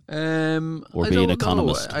 Or be an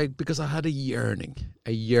economist? Because I had a yearning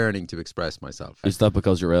to express myself. Is that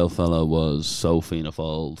because your old fellow was so Fianna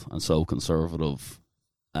Fáil and so conservative,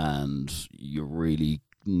 and you really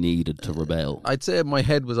needed to rebel? I'd say my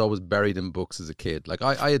head was always buried in books as a kid. Like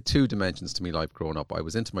I had two dimensions to my life growing up. I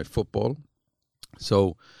was into my football.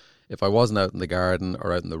 So if I wasn't out in the garden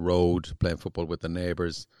or out in the road playing football with the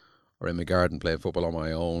neighbours, or in my garden playing football on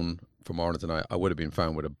my own for morning to night, I would have been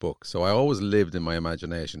found with a book. So I always lived in my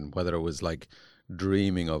imagination, whether it was like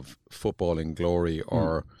dreaming of football in glory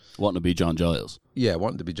or wanting to be John Giles. Yeah,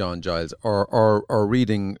 wanting to be John Giles, or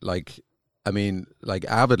reading like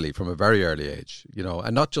avidly from a very early age, you know,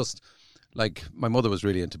 and not just like my mother was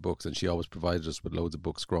really into books and she always provided us with loads of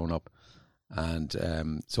books growing up.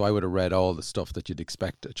 And so I would have read all the stuff that you'd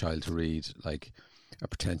expect a child to read, like a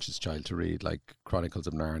pretentious child to read, like Chronicles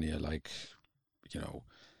of Narnia, like, you know,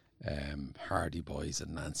 Hardy Boys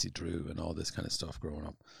and Nancy Drew and all this kind of stuff growing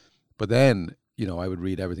up. But then, you know, I would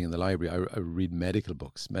read everything in the library. I would read medical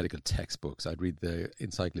books, medical textbooks. I'd read the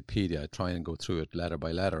encyclopedia. I'd try and go through it letter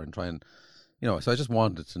by letter and try and, you know, so I just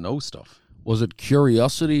wanted to know stuff. Was it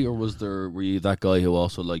curiosity, or were you that guy who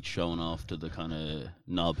also liked showing off to the kind of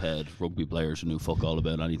knobhead rugby players who knew fuck all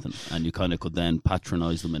about anything, and you kind of could then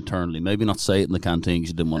patronise them internally? Maybe not say it in the canteen because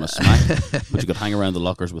you didn't want to smack, but you could hang around the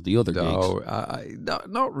lockers with the other geeks. No,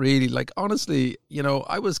 not really. Like, honestly, you know,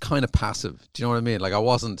 I was kind of passive. Do you know what I mean? Like, I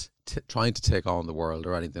wasn't trying to take on the world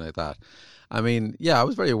or anything like that. I mean, yeah, I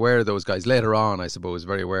was very aware of those guys. Later on, I suppose,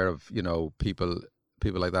 very aware of, you know, people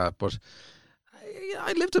like that, but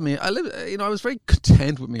I was very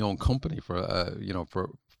content with my own company for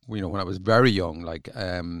when I was very young. Like,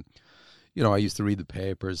 you know, I used to read the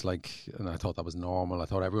papers, like, and I thought that was normal. I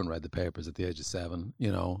thought everyone read the papers at the age of 7,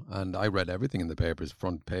 you know, and I read everything in the papers: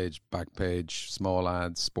 front page, back page, small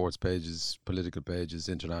ads, sports pages, political pages,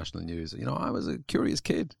 international news. You know, I was a curious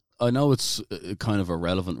kid. I know it's kind of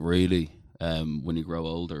irrelevant, really, when you grow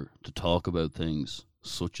older, to talk about things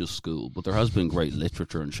such as school, but there has been great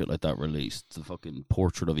literature and shit like that released. The fucking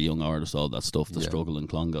Portrait of a Young Artist, all that stuff, The Struggle in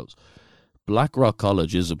Clongowes. Blackrock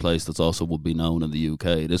College is a place that's also would be known in the UK.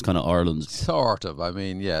 It is kind of Ireland's sort of. I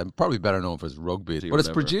mean, yeah, probably better known for its rugby, but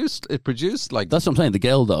it produced like, that's what I'm saying. The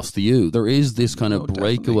Geldofs, the U. There is this kind of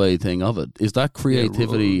breakaway thing of it. Is that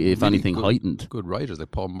creativity, if really anything, heightened? Good writers like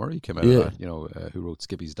Paul Murray came out of that. You know, who wrote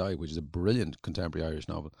Skippy's Dive, which is a brilliant contemporary Irish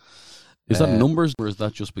novel. Is that numbers, or is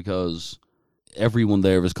that just because everyone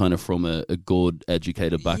there is kind of from a good,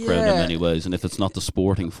 educated background in many ways, and if it's not the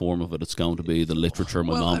sporting form of it, it's going to be the literature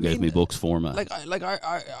my mom gave me books format.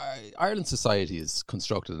 Ireland society is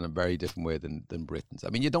constructed in a very different way than Britain's. I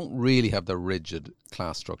mean, you don't really have the rigid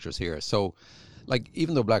class structures here. So, like,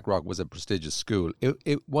 even though Blackrock was a prestigious school,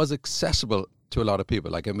 it was accessible to a lot of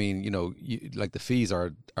people. Like, I mean, you know, like the fees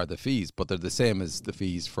are the fees, but they're the same as the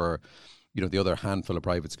fees for, you know, the other handful of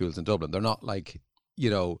private schools in Dublin. They're not like, you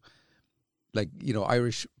know,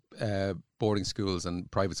 Irish boarding schools and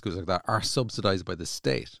private schools like that are subsidised by the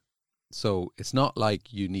state. So it's not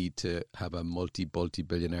like you need to have a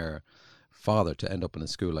multi-billionaire father to end up in a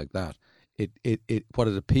school like that. It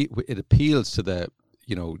appeals to the,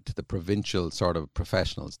 you know, to the provincial sort of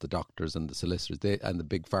professionals, the doctors and the solicitors, and the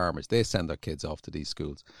big farmers. They send their kids off to these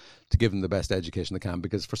schools to give them the best education they can,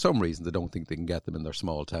 because for some reason they don't think they can get them in their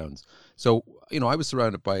small towns. So, you know, I was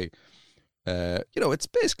surrounded by, you know, it's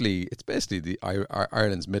basically the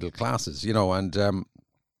Ireland's middle classes, you know, and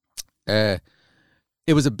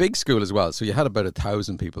it was a big school as well. So you had about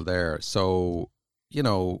 1,000 people there. So, you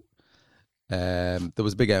know, there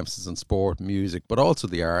was a big emphasis on sport, music, but also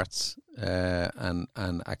the arts and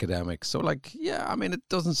academics. So, like, yeah, I mean, it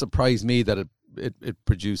doesn't surprise me that it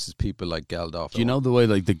produces people like Geldof. Do you know the way,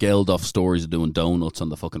 like, the Geldof stories of doing donuts on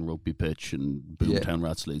the fucking rugby pitch and Boomtown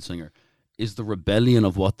Rats lead singer? Is the rebellion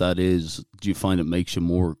of what that is, do you find it makes you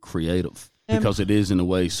more creative? Because it is, in a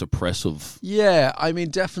way, suppressive. Yeah, I mean,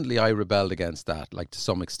 definitely I rebelled against that, like, to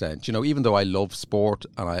some extent. You know, even though I love sport,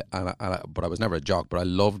 but I was never a jock, but I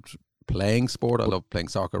loved playing sport. I loved playing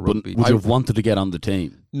soccer, rugby. Would you have wanted to get on the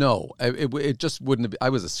team? No, it just wouldn't have been. I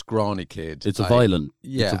was a scrawny kid. It's a violent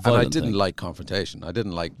and I didn't like confrontation. I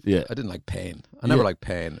didn't like pain. I never liked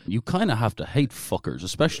pain. You kind of have to hate fuckers,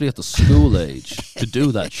 especially at the school age, to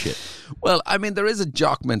do that shit. Well, I mean, there is a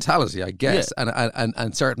jock mentality, I guess,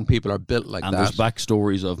 and certain people are built like that. And there's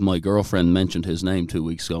backstories of my girlfriend mentioned his name 2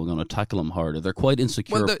 weeks ago. I'm going to tackle him harder. They're quite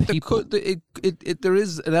insecure people. There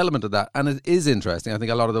is an element of that, and it is interesting. I think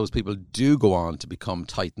a lot of those people do go on to become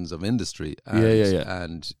titans of industry.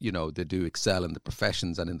 And you know, they do excel in the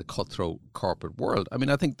professions and in the cutthroat corporate world. I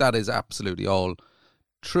mean, I think that is absolutely all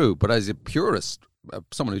true. But as a purist,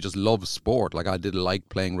 someone who just loves sport, like I did like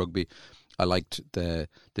playing rugby. I liked the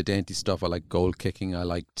dainty stuff. I liked goal kicking. I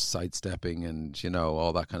liked sidestepping and, you know,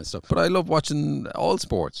 all that kind of stuff. But I love watching all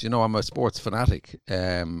sports. You know, I'm a sports fanatic,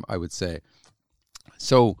 I would say.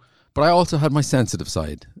 So, But I also had my sensitive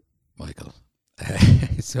side, Michael.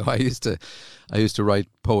 So I used to write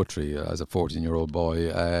poetry as a 14-year-old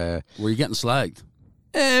boy. Were you getting slagged?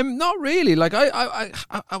 Not really. Like I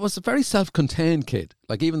was a very self-contained kid.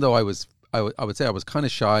 Like even though I would say I was kind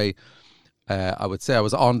of shy. I would say I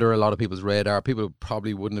was under a lot of people's radar. People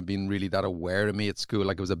probably wouldn't have been really that aware of me at school.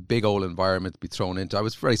 Like it was a big old environment to be thrown into. I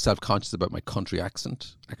was very self-conscious about my country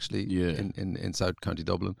accent, actually, in South County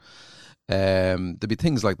Dublin. There'd be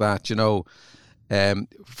things like that, you know.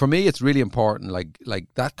 For me, it's really important.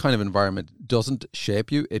 Like that kind of environment doesn't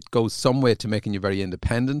shape you. It goes some way to making you very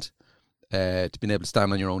independent, to being able to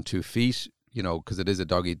stand on your own 2 feet, you know, because it is a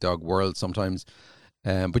dog-eat-dog world sometimes.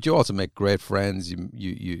 But you also make great friends.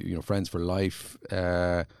 You know, friends for life.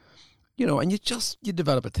 You know, and you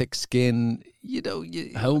develop a thick skin. You know,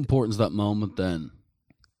 how important is that moment then,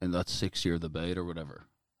 in that 6-year debate or whatever,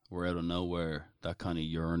 where out of nowhere that kind of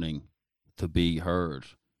yearning to be heard,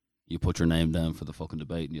 you put your name down for the fucking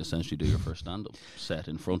debate and you essentially do your first stand-up set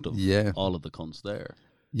in front of all of the cunts there.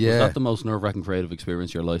 Yeah. Was that the most nerve-wracking creative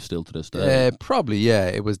experience of your life still to this day? Probably, yeah.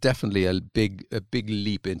 It was definitely a big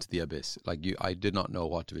leap into the abyss. Like I did not know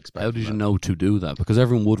what to expect. How did you know to do that? Because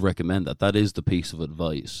everyone would recommend that. That is the piece of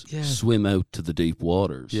advice. Yeah. Swim out to the deep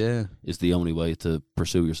waters. Yeah. Is the only way to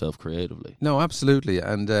pursue yourself creatively. No, absolutely.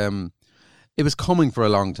 And it was coming for a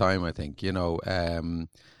long time, I think. You know,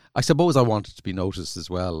 I suppose I wanted to be noticed as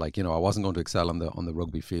well. Like, you know, I wasn't going to excel on the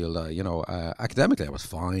rugby field. You know, academically I was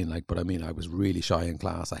fine. Like, but I mean, I was really shy in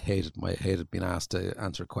class. I hated being asked to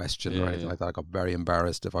answer a question or anything like that. I got very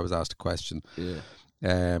embarrassed if I was asked a question.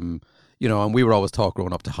 Yeah. You know, and we were always taught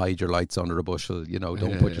growing up to hide your lights under a bushel. You know,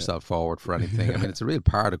 don't put yourself forward for anything. I mean, it's a real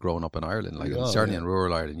part of growing up in Ireland. Like, certainly in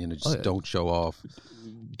rural Ireland, you know, just don't show off.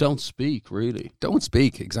 Don't speak, really. Don't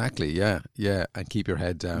speak, exactly, yeah, and keep your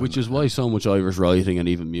head down. Which is why so much Irish writing and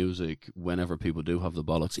even music, whenever people do have the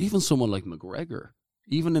bollocks, even someone like McGregor,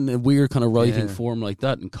 even in a weird kind of writing form like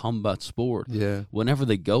that in combat sport, whenever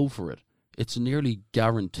they go for it, it's nearly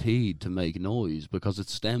guaranteed to make noise because it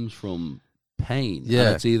stems from pain. Yeah.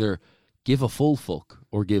 And it's either give a full fuck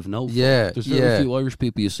or give no fuck. Yeah, there's very few Irish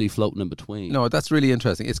people you see floating in between. No, that's really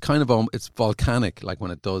interesting. It's kind of it's volcanic, like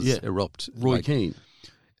when it does erupt. Roy Keane.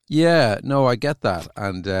 Yeah, no, I get that,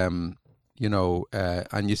 and you know,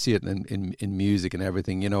 and you see it in music and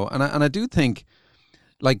everything, you know, and I do think,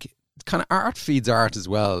 like, kind of art feeds art as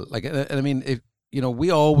well. Like, and I mean, if you know,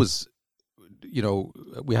 we always, you know,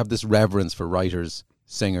 we have this reverence for writers,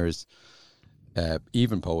 singers,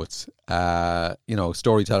 even poets, you know,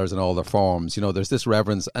 storytellers in all their forms. You know, there's this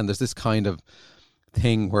reverence, and there's this kind of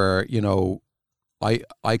thing where, you know,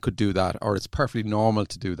 I could do that, or it's perfectly normal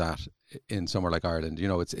to do that in somewhere like Ireland. You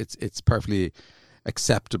know, it's perfectly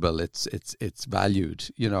acceptable. It's valued.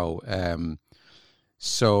 You know,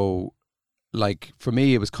 so like for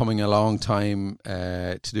me, it was coming a long time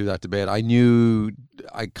to do that debate. I knew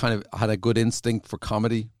I kind of had a good instinct for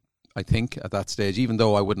comedy, I think, at that stage, even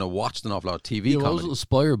though I wouldn't have watched an awful lot of TV comedy. I wasn't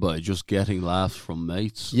inspired by just getting laughs from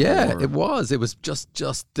mates. Yeah, it was. It was just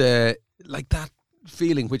like that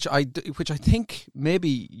feeling, which I think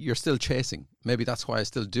maybe you're still chasing. Maybe that's why I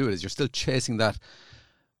still do it. Is you're still chasing that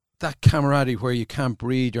camaraderie where you can't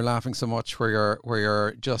breathe, you're laughing so much, where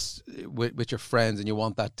you're just with your friends, and you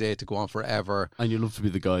want that day to go on forever. And you love to be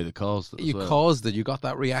the guy that caused it. Caused it. You got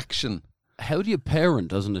that reaction. How do you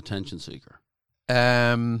parent as an attention seeker?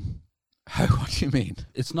 What do you mean?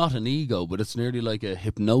 It's not an ego, but it's nearly like a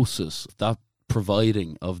hypnosis. That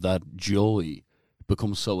providing of that joy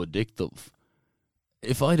becomes so addictive.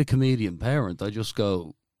 If I had a comedian parent, I just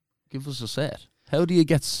go, give us a set. How do you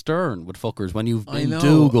get stern with fuckers when you've been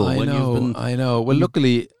Dougal? I know. Well,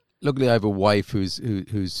 luckily I have a wife who's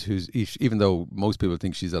even though most people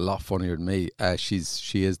think she's a lot funnier than me, she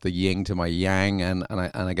is the yin to my yang, and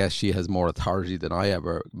I guess she has more authority than I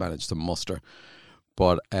ever managed to muster.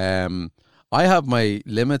 But I have my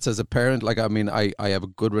limits as a parent. Like, I mean, I have a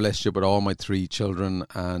good relationship with all my 3 children,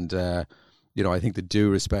 and you know, I think they do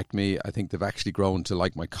respect me. I think they've actually grown to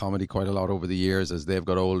like my comedy quite a lot over the years as they've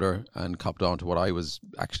got older and copped on to what I was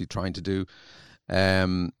actually trying to do.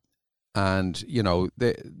 And, you know,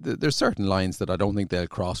 there's certain lines that I don't think they'll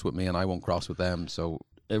cross with me, and I won't cross with them. So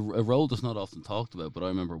a role that's not often talked about, but I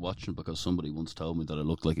remember watching because somebody once told me that I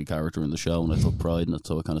looked like a character in the show, and I took pride in it,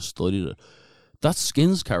 so I kind of studied it. That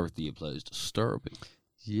Skins character you play is disturbing.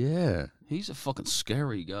 Yeah. He's a fucking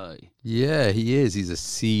scary guy. Yeah, he is. He's a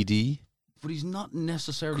CD. But he's not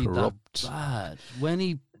necessarily corrupt. That bad. When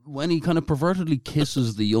he kind of pervertedly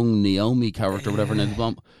kisses the young Naomi character, whatever,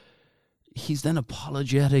 and he's then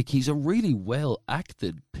apologetic. He's a really well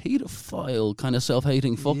acted paedophile kind of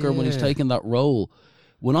self-hating fucker when he's taking that role.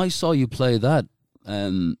 When I saw you play that,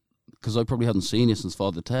 because I probably hadn't seen you since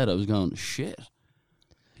Father Ted, I was going, shit,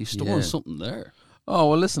 he's storing something there. Oh,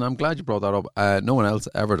 well, listen, I'm glad you brought that up. No one else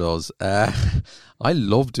ever does. I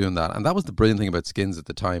love doing that. And that was the brilliant thing about Skins at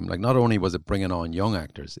the time. Like, not only was it bringing on young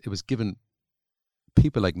actors, it was giving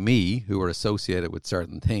people like me who were associated with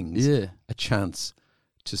certain things a chance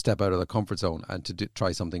to step out of their comfort zone and to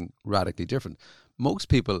try something radically different. Most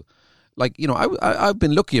people, like, you know, I've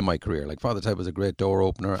been lucky in my career. Like, Father Ted was a great door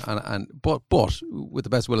opener, but with the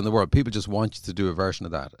best will in the world, people just want you to do a version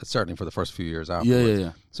of that. Certainly for the first few years afterwards.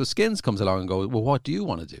 Yeah. So Skins comes along and goes, well, what do you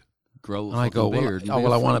want to do? Grow a and I go, beard. I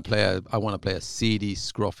want to play a seedy,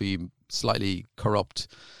 scruffy, slightly corrupt,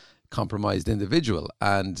 compromised individual.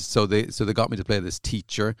 And so they got me to play this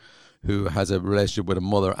teacher who has a relationship with a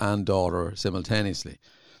mother and daughter simultaneously.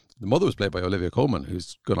 The mother was played by Olivia Colman,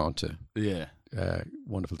 who's gone on to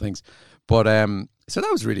wonderful things. But so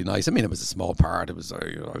that was really nice. I mean, it was a small part. It was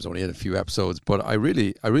I was only in a few episodes, but I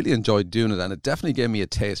really enjoyed doing it, and it definitely gave me a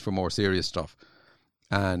taste for more serious stuff.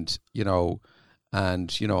 And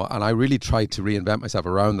I really tried to reinvent myself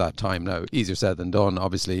around that time. Now, easier said than done,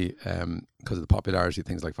 obviously, because of the popularity of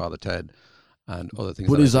things like Father Ted and other things.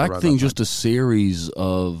 But is acting just a series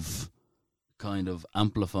of kind of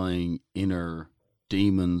amplifying inner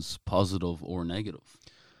demons, positive or negative?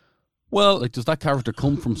 Well, like, does that character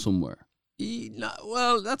come from somewhere?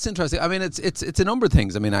 Well, that's interesting. I mean, it's a number of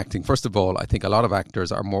things. I mean, acting, first of all, I think a lot of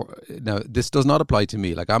actors are more... Now, this does not apply to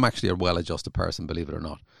me. Like, I'm actually a well-adjusted person, believe it or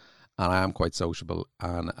not. And I am quite sociable,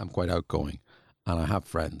 and I'm quite outgoing, and I have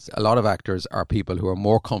friends. A lot of actors are people who are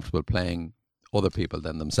more comfortable playing other people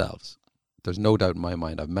than themselves. There's no doubt in my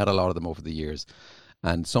mind. I've met a lot of them over the years.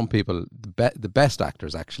 And some people, the best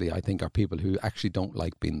actors, actually, I think, are people who actually don't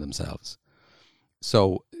like being themselves.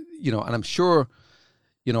 So, you know, and I'm sure...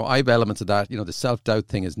 You know, I have elements of that. You know, the self-doubt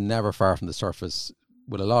thing is never far from the surface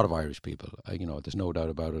with a lot of Irish people. You know, there's no doubt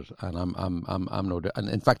about it. And I'm no doubt. And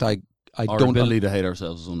in fact, I Our don't... ability to hate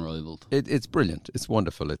ourselves is unrivaled. It's brilliant. It's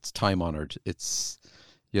wonderful. It's time-honoured. It's,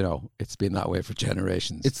 you know, it's been that way for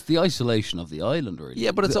generations. It's the isolation of the island, really.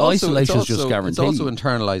 Yeah, but it's the also... isolation is just guaranteed. It's also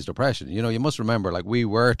internalized oppression. You know, you must remember, like, we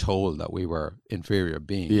were told that we were inferior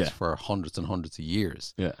beings for hundreds and hundreds of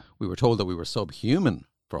years. Yeah. We were told that we were subhuman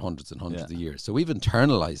for hundreds and hundreds of years. So we've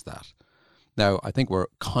internalized that. Now, I think we're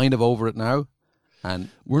kind of over it now. And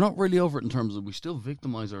we're not really over it in terms of we still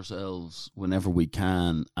victimize ourselves whenever we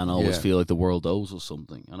can and always feel like the world owes us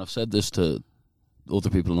something. And I've said this to other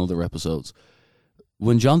people in other episodes.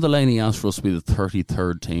 When John Delaney asked for us to be the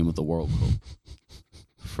 33rd team at the World Cup,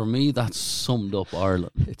 for me, that summed up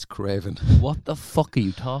Ireland. It's craven. What the fuck are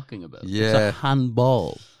you talking about? Yeah. It's a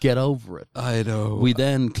handball. Get over it. I know. We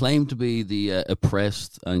then claim to be the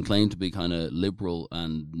oppressed and claim to be kind of liberal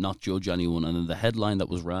and not judge anyone. And then the headline that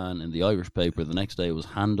was ran in the Irish paper the next day was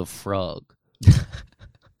Hand of Frog.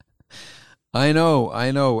 I know.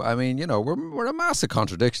 I mean, you know, we're a mass of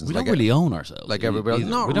contradictions. We don't really own ourselves. Like everybody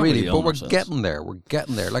else. Not really, but we're getting there. We're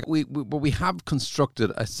getting there. Like but we have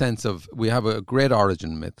constructed a sense of, we have a great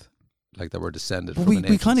origin myth, like that we're descended from an ancient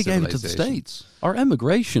we kind of gave it to the civilization. States. Our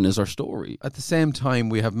emigration is our story. At the same time,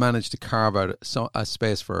 we have managed to carve out a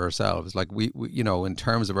space for ourselves. Like we, you know, in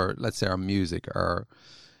terms of our, let's say, our music, our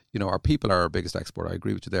people are our biggest export. I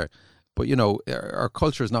agree with you there. But, you know, our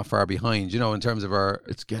culture is not far behind, you know, in terms of our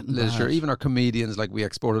literature. Bad. Even our comedians, like we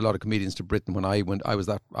exported a lot of comedians to Britain when I went. I was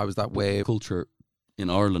that way. Culture in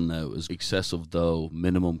Ireland now is excessive, though.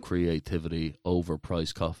 Minimum creativity,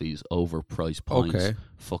 overpriced coffees, overpriced pints. Okay.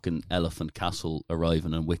 Fucking Elephant Castle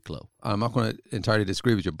arriving in Wicklow. I'm not going to entirely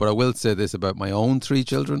disagree with you, but I will say this about my own 3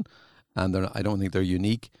 children, and I don't think they're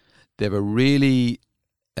unique. They have a really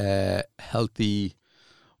healthy...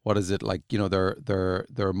 What is it like? You know,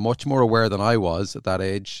 they're much more aware than I was at that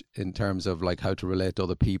age in terms of like how to relate to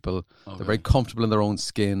other people. Okay. They're very comfortable in their own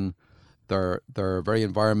skin. They're very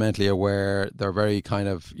environmentally aware. They're very kind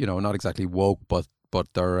of, you know, not exactly woke, but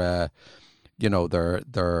they're you know,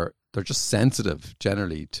 they're just sensitive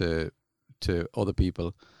generally to other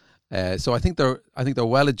people. So I think they're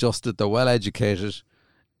well adjusted. They're well educated,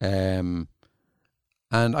 and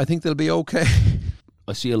I think they'll be okay.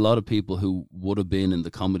 I see a lot of people who would have been in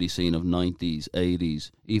the comedy scene of 90s,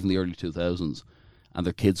 80s, even the early 2000s, and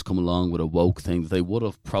their kids come along with a woke thing that they would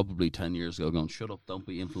have probably 10 years ago gone, shut up, don't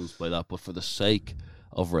be influenced by that. But for the sake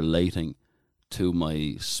of relating to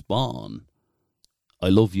my spawn, I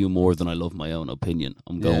love you more than I love my own opinion.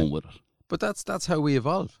 I'm going with it. But that's how we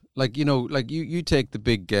evolve. Like, you know, like you take the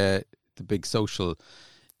big social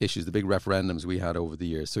issues, the big referendums we had over the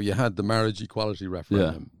years. So you had the marriage equality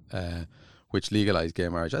referendum, which legalized gay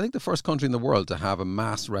marriage. I think the first country in the world to have a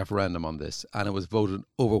mass referendum on this, and it was voted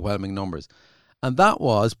overwhelming numbers. And that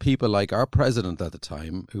was people like our president at the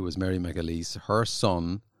time, who was Mary McAleese. Her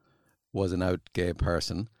son was an out gay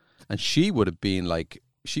person, and she would have been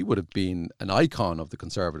an icon of the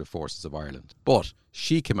conservative forces of Ireland. But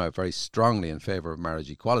she came out very strongly in favour of marriage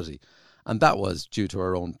equality. And that was due to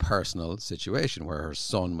her own personal situation where her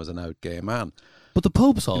son was an out gay man. But the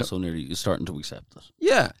Pope's also nearly starting to accept it.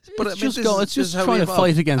 Yeah, but It's I mean, it's just trying to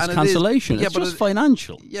fight against cancellation. It's just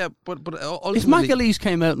financial. Yeah, but ultimately, if McAleese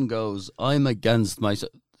came out and goes, "I'm against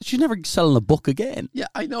myself," she's never selling a book again. Yeah,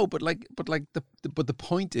 I know, but the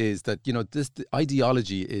point is that the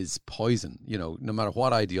ideology is poison. No matter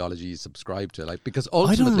what ideology you subscribe to, because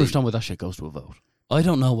ultimately, I don't understand why that shit goes to a vote. I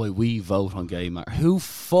don't know why we vote on gay marriage. Who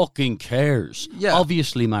fucking cares? Yeah.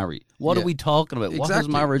 Obviously marry. What are we talking about? What is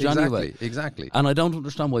marriage anyway? Exactly. And I don't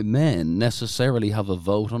understand why men necessarily have a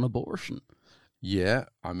vote on abortion. Yeah,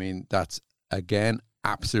 I mean, that's, again,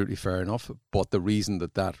 absolutely fair enough. But the reason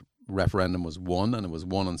that referendum was won, and it was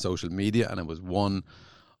won on social media, and it was won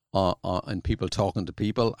on people talking to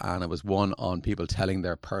people, and it was won on people telling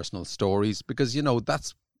their personal stories, because,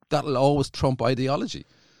 that'll always trump ideology.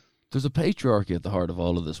 There's a patriarchy at the heart of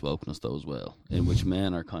all of this wokeness, though, as well, in which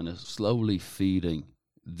men are kind of slowly feeding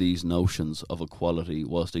these notions of equality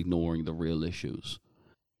whilst ignoring the real issues.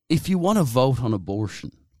 If you want to vote on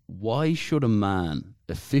abortion, why should a man,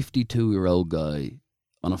 a 52-year-old guy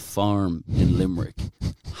on a farm in Limerick,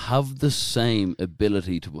 have the same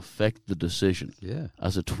ability to affect the decision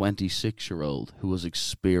as a 26-year-old who has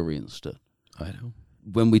experienced it? I know.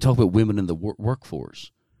 When we talk about women in the workforce,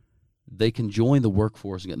 they can join the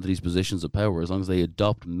workforce and get into these positions of power as long as they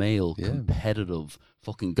adopt male, competitive,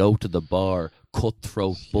 fucking go to the bar,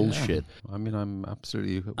 cutthroat bullshit. I mean, I'm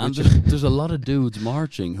absolutely... And there's a lot of dudes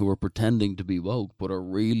marching who are pretending to be woke, but are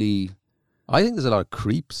really... I think there's a lot of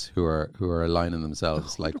creeps who are aligning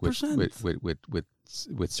themselves 100%.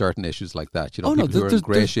 with certain issues like that. People who are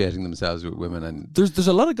ingratiating themselves with women. And there's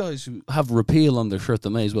a lot of guys who have repeal on their shirt that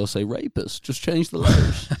may as well say rapist. Just change the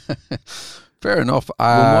letters. Fair enough. We'll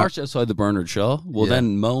march outside the Bernard Shaw. We'll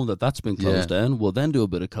then moan that that's been closed down. We'll then do a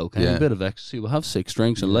bit of cocaine, a bit of ecstasy. We'll have 6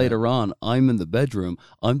 drinks, and later on, I'm in the bedroom.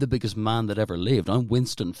 I'm the biggest man that ever lived. I'm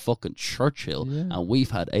Winston fucking Churchill, and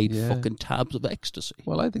we've had 8 fucking tabs of ecstasy.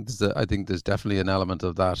 Well, I think there's definitely an element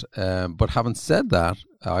of that. But having said that,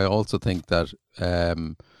 I also think that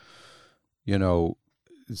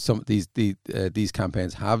some of these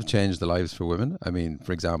campaigns have changed the lives for women. I mean,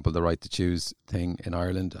 for example, the right to choose thing in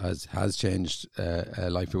Ireland has changed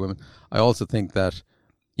life for women. I also think that,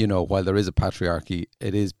 while there is a patriarchy,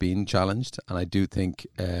 it is being challenged, and I do think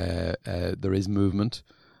there is movement.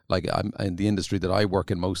 Like, I'm in the industry that I work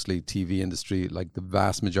in, mostly TV industry. Like, the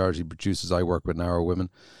vast majority of producers I work with now are women.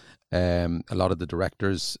 A lot of the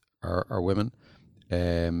directors are women.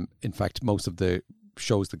 In fact, most of the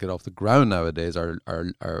shows that get off the ground nowadays are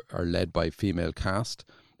led by female cast.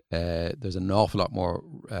 There's an awful lot more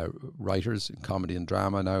writers in comedy and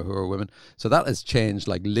drama now who are women. So that has changed,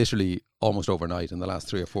 like, literally almost overnight in the last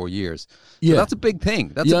 3 or 4 years. So that's a big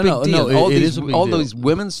thing. That's a big deal. All these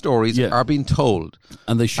women's stories are being told,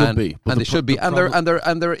 and they should be. And they should be. And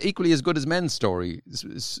they're equally as good as men's stories.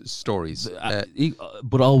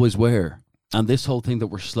 But always were. And this whole thing that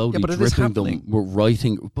we're slowly dripping them, we're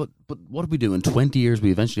writing. But what do we do? In 20 years,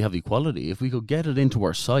 we eventually have equality. If we could get it into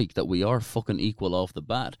our psyche that we are fucking equal off the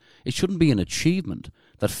bat, it shouldn't be an achievement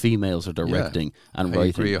that females are directing and writing. I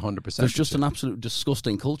agree 100%. There's just an absolute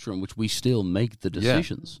disgusting culture in which we still make the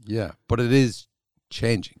decisions. Yeah, but it is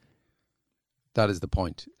changing. That is the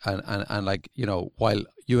point. And while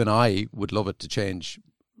you and I would love it to change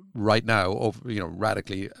right now,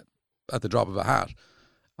 radically at the drop of a hat,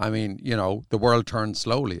 I mean, the world turns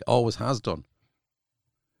slowly, always has done.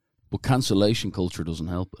 But cancellation culture doesn't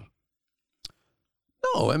help it.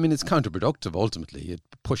 No, I mean, it's counterproductive ultimately. It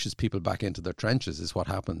pushes people back into their trenches, is what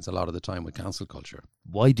happens a lot of the time with cancel culture.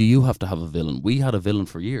 Why do you have to have a villain? We had a villain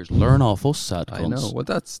for years. Learn off us, sad cunts. I know.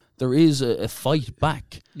 Well, there is a fight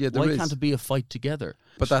back. Yeah, Why can't it be a fight together?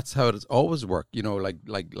 But that's how it's always worked. Like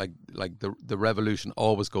the revolution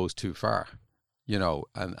always goes too far,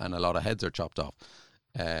 and a lot of heads are chopped off.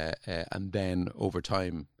 And then over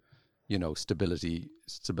time, stability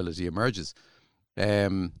emerges.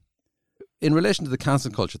 In relation to the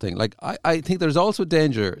cancel culture thing, like I think there's also a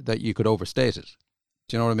danger that you could overstate it.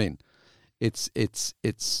 Do you know what I mean? It's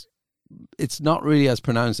not really as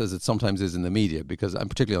pronounced as it sometimes is in the media, because I'm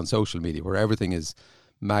particularly on social media where everything is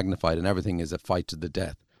magnified and everything is a fight to the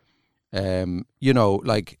death. I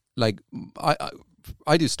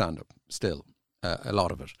do stand up still, a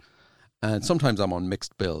lot of it. And sometimes I'm on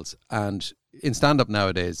mixed bills. And in stand-up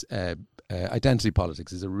nowadays, identity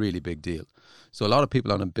politics is a really big deal. So a lot of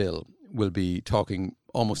people on a bill will be talking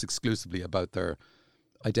almost exclusively about their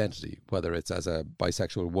identity, whether it's as a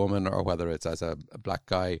bisexual woman or whether it's as a black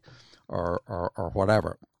guy or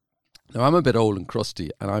whatever. Now, I'm a bit old and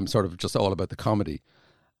crusty, and I'm sort of just all about the comedy.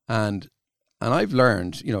 And I've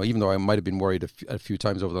learned, even though I might have been worried a few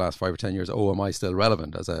times over the last 5 or 10 years, am I still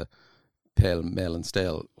relevant as a pale, male and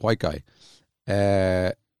stale white guy?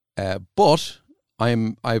 But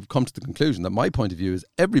I've come to the conclusion that my point of view is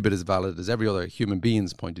every bit as valid as every other human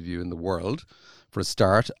being's point of view in the world. For a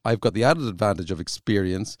start, I've got the added advantage of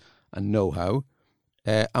experience and know-how.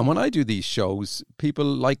 And when I do these shows, people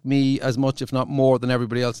like me as much, if not more, than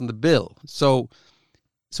everybody else in the bill. So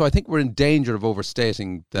I think we're in danger of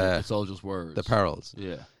overstating it's all just words. The perils.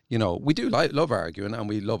 Yeah. We do love arguing and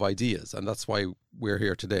we love ideas, and that's why we're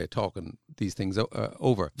here today talking these things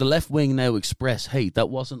over. The left wing now express hate. That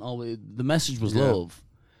wasn't always the message. Was love,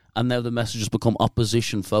 and now the message has become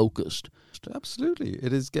opposition focused. Absolutely,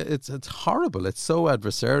 it is. It's horrible. It's so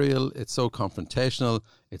adversarial. It's so confrontational.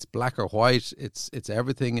 It's black or white. It's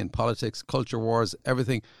everything in politics, culture wars,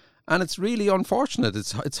 everything, and it's really unfortunate.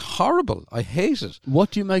 It's horrible. I hate it.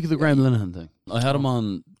 What do you make of the Graham Linehan thing? I had him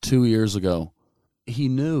on 2 years ago. He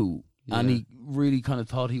knew, and he really kind of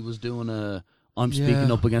thought he was doing I'm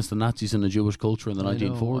speaking up against the Nazis and the Jewish culture in the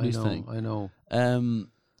 1940s thing. I know.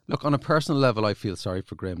 Look, on a personal level, I feel sorry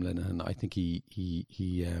for Graham Linehan. I think he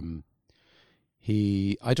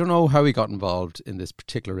I don't know how he got involved in this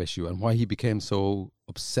particular issue and why he became so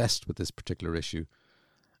obsessed with this particular issue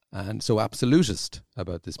and so absolutist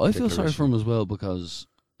about this particular issue. I feel sorry for him as well because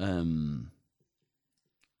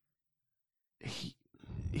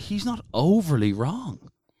he's not overly wrong.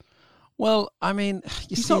 Well, I mean,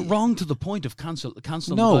 he's not wrong to the point of cancel.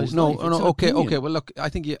 No. Okay. Well, look, I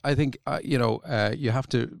think you have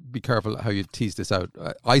to be careful how you tease this out.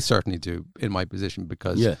 I certainly do in my position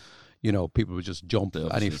because people would just jump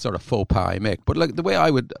any sort of faux pas I make. But like the way I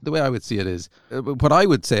would see it is, what I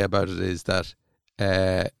would say about it is that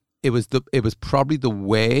it was probably the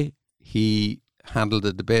way he handled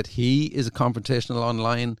the debate. He is a confrontational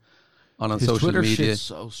online. On his social Twitter media. Shit's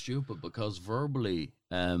so stupid because verbally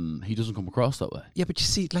he doesn't come across that way. Yeah, but you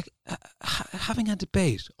see, like having a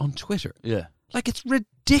debate on Twitter, like it's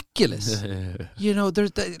ridiculous.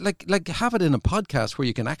 There's like have it in a podcast where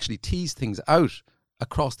you can actually tease things out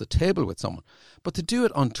across the table with someone, but to do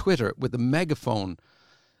it on Twitter with a megaphone,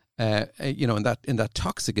 in that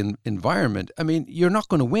toxic environment, I mean, you're not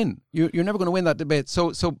going to win. You're never going to win that debate.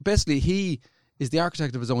 So basically, he is the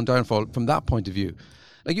architect of his own downfall from that point of view.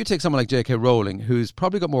 Like you take someone like J.K. Rowling, who's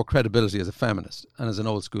probably got more credibility as a feminist and as an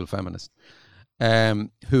old school feminist,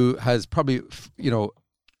 who has probably,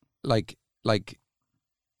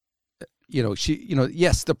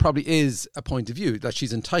 yes, there probably is a point of view that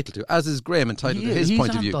she's entitled to, as is Graham entitled to his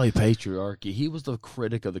point of view. He's anti-patriarchy. He was the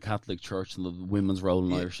critic of the Catholic Church and the women's role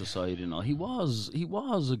in Irish society. He was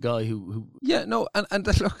a guy who. Yeah, no, and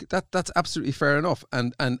look, that's absolutely fair enough.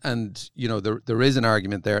 And there is an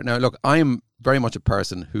argument there. Now, look, I'm very much a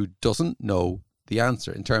person who doesn't know the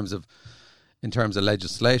answer in terms of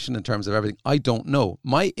legislation, in terms of everything. I don't know.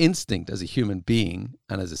 My instinct as a human being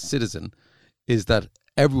and as a citizen is that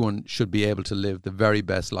everyone should be able to live the very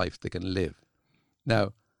best life they can live.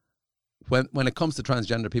 Now, when it comes to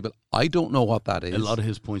transgender people, I don't know what that is. A lot of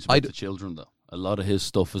his points about the children, though. A lot of his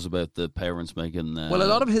stuff is about the parents making. Well, a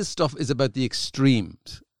lot of his stuff is about the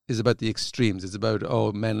extremes. It's about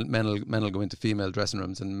men will go into female dressing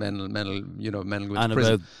rooms and men will go into and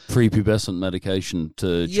prison. About prepubescent medication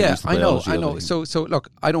to change the biology. I know. So look,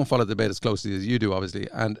 I don't follow the debate as closely as you do, obviously,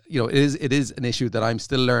 and it is an issue that I'm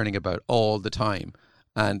still learning about all the time.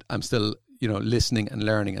 And I'm still, listening and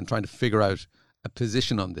learning and trying to figure out a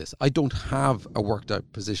position on this. I don't have a worked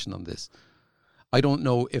out position on this. I don't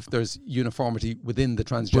know if there's uniformity within the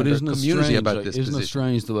transgender community about this position. Isn't it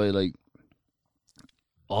strange the way,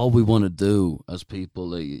 all we want to do as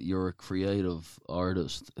people, you're a creative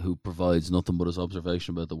artist who provides nothing but his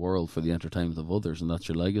observation about the world for the entertainment of others, and that's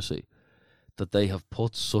your legacy, that they have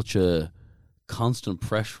put such a constant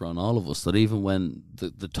pressure on all of us that even when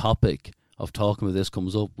the topic of talking about this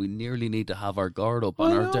comes up, we nearly need to have our guard up.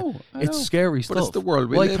 It's scary stuff. But it's the world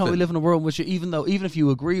we live in. Why can't we live in a world in which, even if you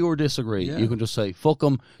agree or disagree, you can just say, fuck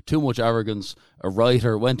him, too much arrogance, a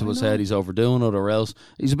writer went to his head, he's overdoing it, or else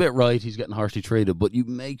he's a bit right, he's getting harshly treated. But you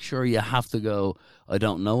make sure you have to go, I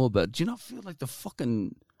don't know about it. Do you not feel like the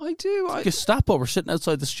fucking... I do. Gestapo were sitting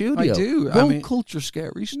outside the studio. I do. Don't culture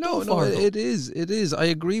scary stuff. No, it is. I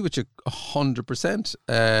agree with you 100%.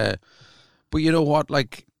 But you know what,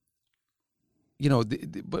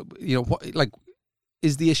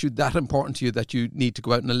 is the issue that important to you that you need to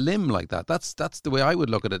go out on a limb like that? That's the way I would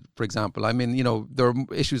look at it. For example, I mean, there are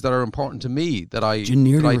issues that are important to me that I Do you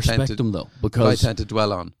nearly that I respect tend to, them though? that I Because tend to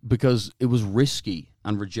dwell on. it was risky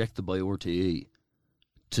and rejected by RTE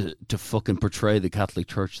to fucking portray the Catholic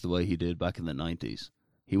Church the way he did back in the 90s.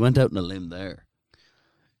 He went out on a limb there.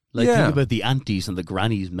 Like, Yeah. think about the aunties and the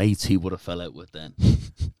grannies mates he would have fell out with then.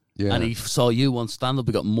 Yeah, And he saw you on stand-up.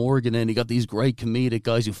 He got Morgan in. He got these great comedic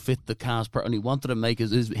guys who fit the cast. And he wanted to make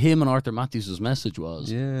him and Arthur Matthews' message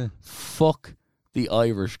was, yeah, fuck the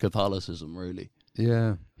Irish Catholicism, really.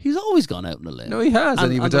 yeah. He's always gone out on a limb. No, he has,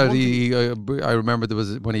 and he and went the out. one I remember there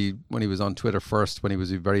was when he was on Twitter first, when he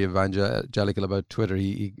was very evangelical about Twitter.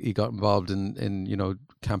 He got involved in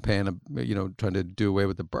campaign, trying to do away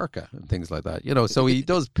with the burqa and things like that. So he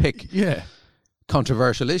does pick Yeah.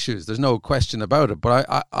 controversial issues. There's no question about it. But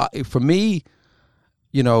I for me,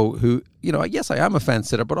 yes, I am a fence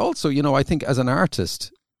sitter, but also, I think as an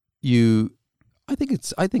artist, I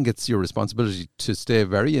think it's your responsibility to stay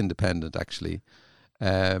very independent, actually.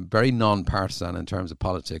 Very non-partisan in terms of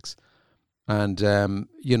politics, and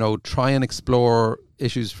try and explore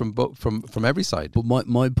issues from every side. But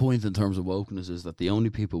my point in terms of wokeness is that the only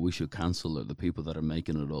people we should cancel are the people that are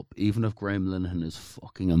making it up. Even if Graham Linehan is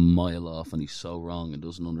fucking a mile off and he's so wrong and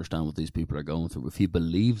doesn't understand what these people are going through, if he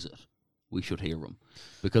believes it, we should hear him.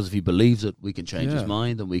 Because if he believes it, we can change his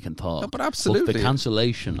mind and we can talk. No, but absolutely. But the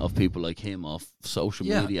cancellation of people like him off social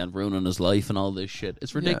Yeah. media and ruining his life and all this shit,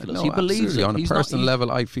 it's ridiculous. Yeah, no, he believes absolutely. it. On a He's personal not,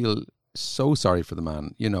 level, I feel so sorry for the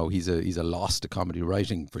man. He's a loss to comedy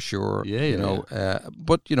writing for sure.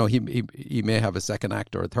 But he may have a second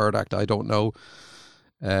act or a third act. I don't know.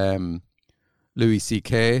 Louis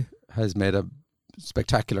C.K. has made a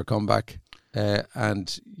spectacular comeback,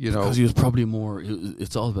 and because he was probably more.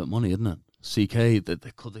 It's all about money, isn't it? CK,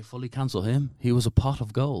 could they fully cancel him? He was a pot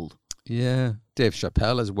of gold. Yeah, Dave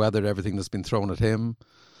Chappelle has weathered everything that's been thrown at him.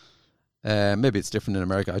 Maybe it's different in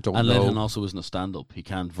America. I don't And know. Lennon also isn't a stand-up. He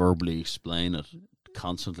can't verbally explain it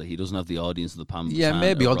constantly. He doesn't have the audience of the Pam. Yeah,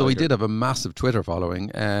 maybe. Although he did have a massive Twitter following.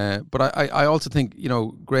 But I also think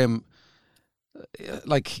Graham,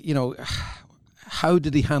 how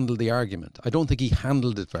did he handle the argument? I don't think he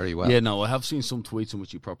handled it very well. Yeah, no, I have seen some tweets in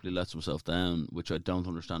which he properly lets himself down, which I don't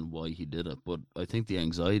understand why he did it. But I think the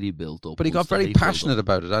anxiety built up. But he got very passionate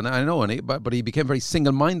about it, and I know, but he became very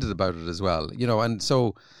single-minded about it as well. And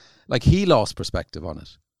so, he lost perspective on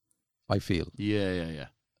it, I feel. Yeah.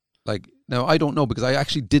 Now I don't know, because I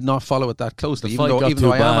actually did not follow it that closely. The even fight though, got even too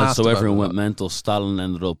though I am bad, asked so about everyone it. went mental. Stalin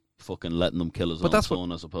ended up fucking letting them kill his own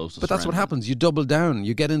son as opposed to. But that's what happens. You double down.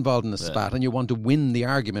 You get involved in a spat, and you want to win the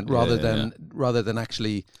argument rather than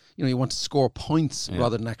actually. You want to score points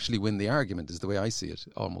rather than actually win the argument. Is the way I see it,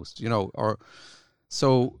 almost.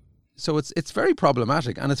 So it's very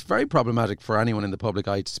problematic, and it's very problematic for anyone in the public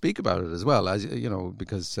eye to speak about it as well, as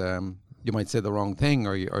because. You might say the wrong thing,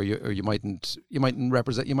 or you mightn't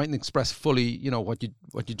represent, you mightn't express fully, what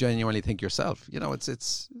you genuinely think yourself.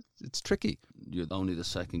 It's tricky. You're only the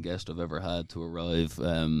second guest I've ever had to arrive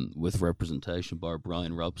with representation, bar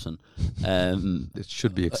Brian Robson. It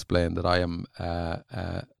should be explained that I am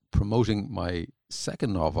promoting my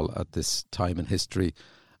second novel at this time in history,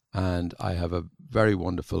 and I have a very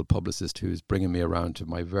wonderful publicist who's bringing me around to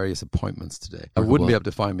my various appointments today. I wouldn't be able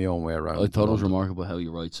to find my own way around. I thought it was remarkable how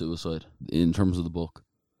you write suicide in terms of the book.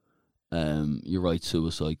 You write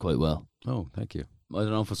suicide quite well. Oh, thank you. I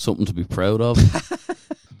don't know if it's something to be proud of.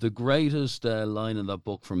 The greatest line in that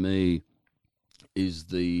book for me is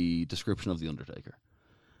the description of the Undertaker.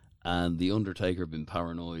 And the Undertaker being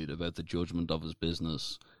paranoid about the judgment of his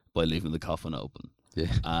business by leaving the coffin open.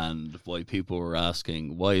 Yeah. And why people were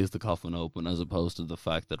asking, why is the coffin open, as opposed to the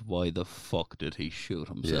fact that why the fuck did he shoot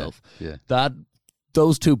himself? Yeah.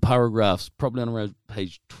 Those two paragraphs, probably on around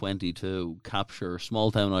page 22, capture small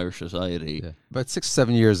town Irish society. Yeah. About 6 or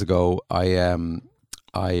 7 years ago, I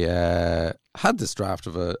had this draft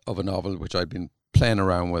of a novel which I'd been playing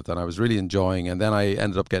around with, and I was really enjoying, and then I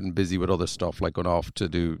ended up getting busy with other stuff, like going off to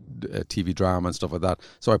do TV drama and stuff like that.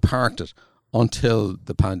 So I parked it until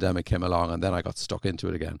the pandemic came along, and then I got stuck into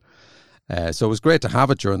it again. So it was great to have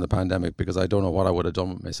it during the pandemic, because I don't know what I would have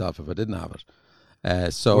done with myself if I didn't have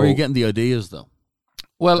it. So where are you getting the ideas, though?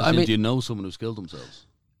 Well, I mean, do you know someone who's killed themselves?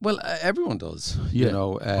 Well, everyone does. Yeah.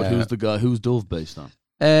 But who's the guy? Who's Dove based on?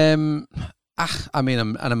 I mean,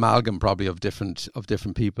 an amalgam probably of different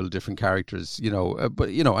people, different characters, but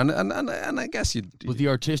and I guess you. With the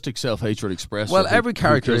artistic self-hatred expressed. Well, every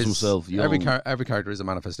character is himself. Every character is a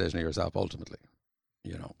manifestation of yourself, ultimately.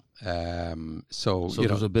 So there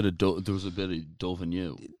was a bit of Dove in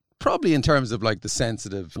you. Probably in terms of like the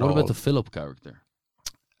sensitive. What about the Philip character?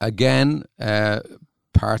 Again,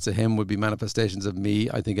 parts of him would be manifestations of me.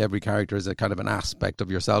 I think every character is a kind of an aspect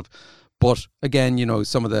of yourself. But again, you know,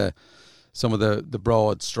 some of the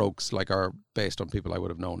broad strokes like are based on people I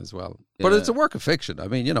would have known as well. Yeah. But it's a work of fiction. I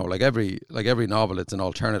mean, you know, like every novel, it's an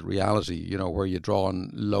alternate reality, you know, where you draw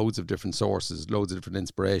on loads of different sources, loads of different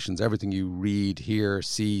inspirations, everything you read, hear,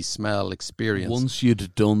 see, smell, experience. Once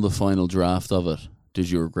you'd done the final draft of it, did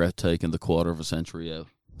you regret taking the quarter of a century out?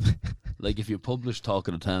 Like if you published Talk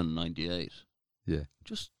of the Town in 98, yeah,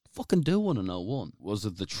 just fucking do one in 01. Was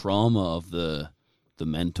it the trauma of the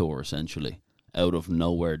mentor essentially out of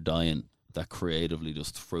nowhere dying that creatively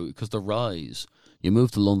just threw? Because the rise, you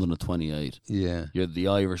moved to London at 28. Yeah, you're the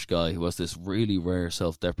Irish guy who has this really rare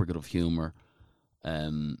self-deprecative humor.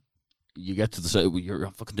 You get to the side where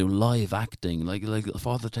you're fucking doing live acting, like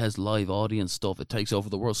Father Ted's live audience stuff. It takes over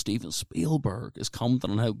the world. Steven Spielberg is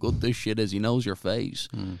commenting on how good this shit is. He knows your face.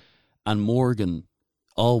 And Morgan,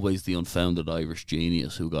 always the unfounded Irish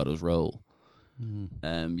genius who got his role.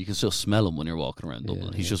 You can still smell him when you're walking around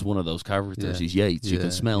Dublin. He's just one of those characters. He's Yeats. You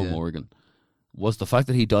can smell Morgan. Was the fact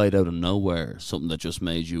that he died out of nowhere something that just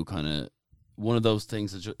made you kind of one of those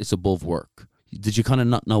things that it's above work? Did you kind of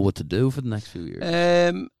not know what to do for the next few years?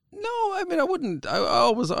 No, I mean, I wouldn't. I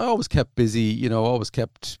always kept busy. You know, always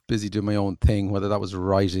kept busy doing my own thing, whether that was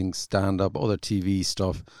writing, stand up, other TV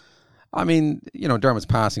stuff. I mean, you know, Dermot's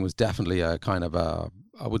passing was definitely a kind of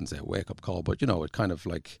I wouldn't say a wake up call, but you know, it kind of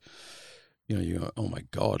like, you know, you go, oh my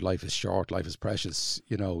God, life is short, life is precious,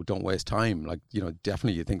 you know, don't waste time. Like, you know,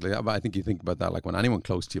 definitely you think like that. But I think you think about that, like when anyone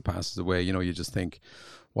close to you passes away, you know, you just think,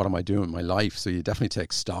 what am I doing in my life? So you definitely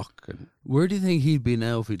take stock. And where do you think he'd be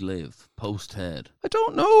now if he'd lived post-Ted? I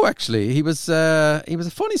don't know, actually. He was a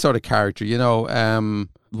funny sort of character, you know.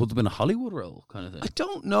 Would have been a Hollywood role kind of thing. I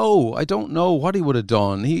don't know what he would have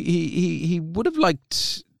done. He would have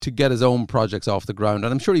liked to get his own projects off the ground,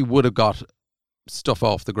 and I'm sure he would have got stuff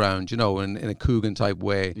off the ground, you know, in a Coogan type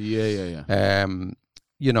way. Yeah.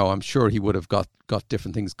 You know, I'm sure he would have got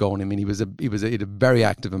different things going. I mean, he had a very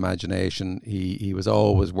active imagination. He was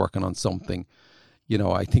always working on something. You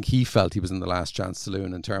know, I think he felt he was in the Last Chance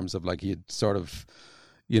Saloon in terms of like he had sort of,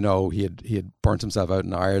 you know, he had burnt himself out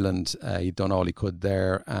in Ireland. He'd done all he could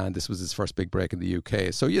there, and this was his first big break in the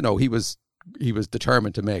UK. So, you know, he was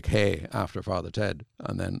determined to make hay after Father Ted,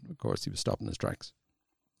 and then of course he was stopping his tracks.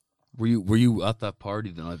 Were you at that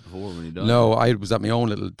party the night before when he died? No, I was at my own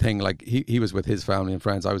little thing. Like he was with his family and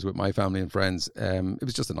friends. I was with my family and friends. It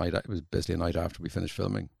was just a night. It was basically a night after we finished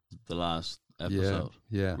filming the last episode.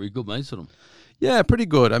 Yeah. Were you good mates with him? Yeah, pretty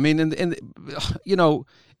good. I mean, in you know,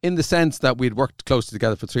 in the sense that we'd worked closely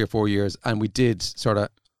together for 3 or 4 years, and we did sort of,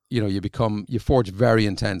 you know, you forge very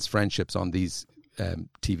intense friendships on these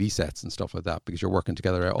TV sets and stuff like that, because you're working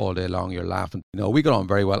together all day long, you're laughing. You know, we got on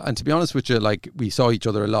very well, and to be honest with you, like we saw each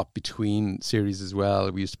other a lot between series as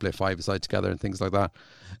well. We used to play five-a-side together and things like that,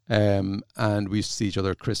 and we used to see each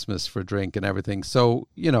other at Christmas for a drink and everything. So,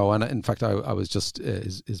 you know, and in fact I was just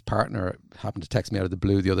his partner happened to text me out of the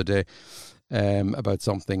blue the other day about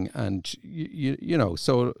something, and you know,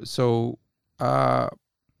 so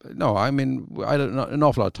no, I mean, I had an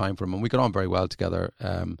awful lot of time for him, and we got on very well together.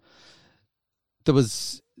 There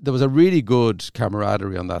was a really good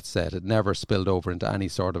camaraderie on that set. It never spilled over into any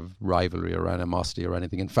sort of rivalry or animosity or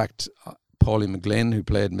anything. In fact, Pauline McGlynn, who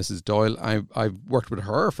played Mrs. Doyle, I've worked with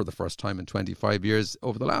her for the first time in 25 years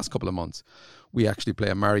over the last couple of months. We actually play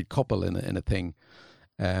a married couple in a thing,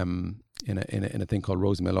 in a thing called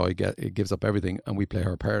Rosie Malloy It Gives Up Everything, and we play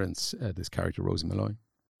her parents, this character Rosie Malloy.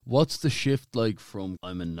 What's the shift like from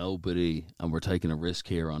I'm a nobody and we're taking a risk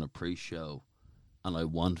here on a pre-show and I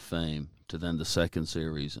want fame, to then the second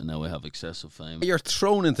series and now I have excessive fame? You're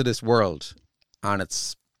thrown into this world, and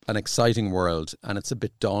it's an exciting world, and it's a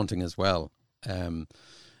bit daunting as well.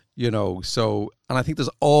 You know, so, and I think there's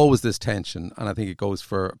always this tension, and I think it goes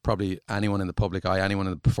for probably anyone in the public eye, anyone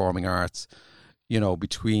in the performing arts, you know,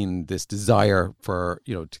 between this desire for,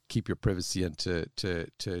 you know, to keep your privacy and to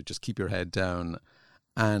just keep your head down,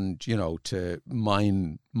 and, you know, to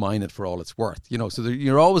mine it for all it's worth, you know. So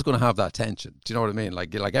you're always going to have that tension. Do you know what I mean?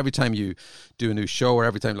 Like every time you do a new show, or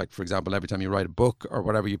every time, like for example, every time you write a book or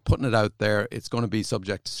whatever, you're putting it out there, it's going to be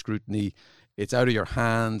subject to scrutiny. It's out of your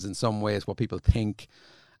hands in some ways, what people think.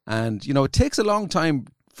 And, you know, it takes a long time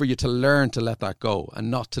for you to learn to let that go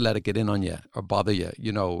and not to let it get in on you or bother you,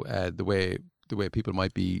 you know, the way people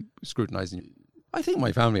might be scrutinizing you. I think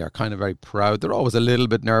my family are kind of very proud. They're always a little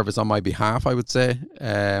bit nervous on my behalf, I would say.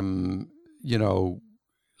 You know,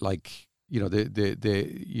 like, you know,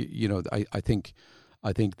 you know, I think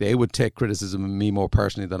they would take criticism of me more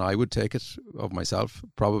personally than I would take it of myself,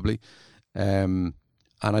 probably. And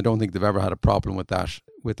And I don't think they've ever had a problem with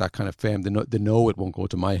that kind of fame. They know it won't go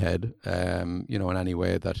to my head, you know, in any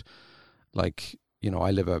way. That, like, you know,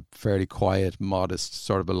 I live a fairly quiet, modest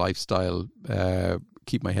sort of a lifestyle,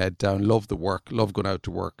 keep my head down, love the work, love going out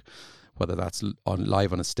to work, whether that's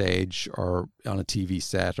live on a stage or on a TV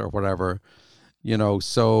set or whatever, you know.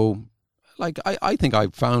 So, like, I think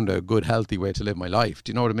I've found a good, healthy way to live my life.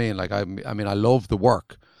 Do you know what I mean? Like, I mean, I love the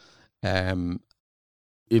work.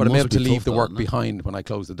 But I'm able to leave the work behind when I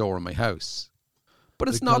close the door in my house. But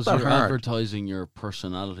it's not that you're hard. Advertising your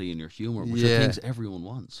personality and your humour, which are things everyone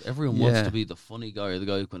wants. Everyone wants to be the funny guy or the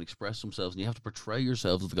guy who can express themselves, and you have to portray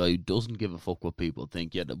yourself as the guy who doesn't give a fuck what people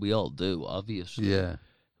think. Yet we all do, obviously. Yeah.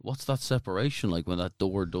 What's that separation like when that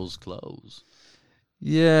door does close?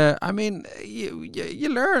 Yeah, I mean, you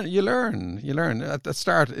learn. At the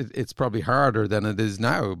start, it's probably harder than it is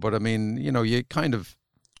now. But I mean, you know, you kind of,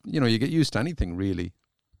 you know, you get used to anything, really.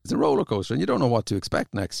 It's a roller coaster, and you don't know what to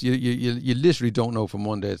expect next. You literally don't know from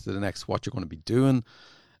one day to the next what you're going to be doing,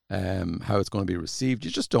 how it's going to be received. You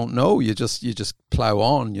just don't know. You just plow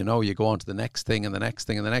on. You know, you go on to the next thing and the next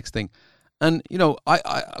thing and the next thing. And you know,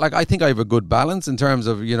 I think I have a good balance in terms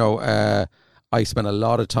of, you know, I spend a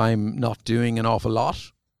lot of time not doing an awful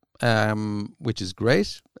lot, which is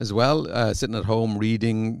great as well. Sitting at home,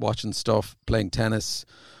 reading, watching stuff, playing tennis,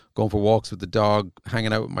 going for walks with the dog,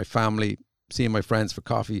 hanging out with my family, seeing my friends for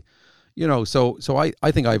coffee, you know. So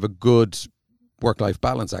I think I have a good work-life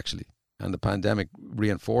balance, actually, and the pandemic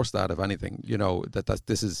reinforced that, if anything. You know, that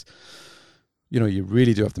this is, you know, you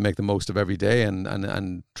really do have to make the most of every day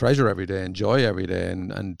and treasure every day, enjoy every day,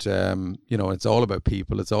 and you know, it's all about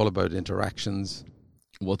people, it's all about interactions.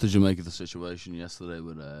 What did you make of the situation yesterday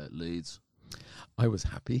with Leeds? I was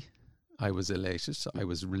happy, I was elated, I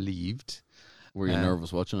was relieved. Were you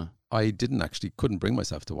nervous watching it? I couldn't bring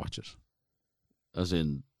myself to watch it. As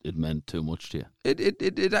in, it meant too much to you?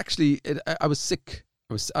 It actually, I was sick.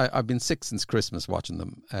 I've been sick since Christmas watching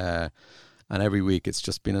them. And every week it's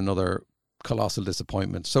just been another colossal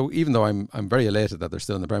disappointment. So even though I'm very elated that they're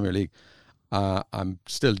still in the Premier League, I'm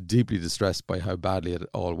still deeply distressed by how badly it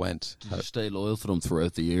all went. Did you stay loyal to them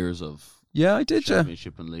throughout the years of I did,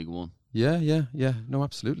 Championship and League One? Yeah. No,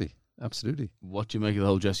 absolutely. What do you make of the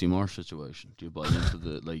whole Jesse Marsh situation? Do you buy into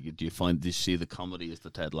do you see the comedy as the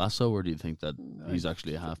Ted Lasso, or do you think that he's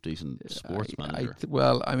actually a half decent sports manager?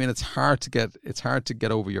 Well, I mean, it's hard to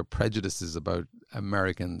get over your prejudices about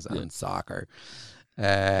Americans and soccer.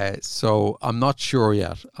 So I'm not sure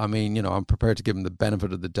yet. I mean, you know, I'm prepared to give him the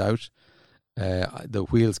benefit of the doubt. The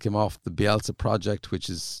wheels came off the Bielsa project, which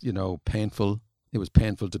is, you know, painful. It was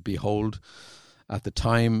painful to behold at the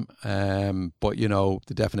time, but you know,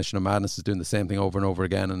 the definition of madness is doing the same thing over and over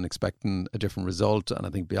again and expecting a different result, and I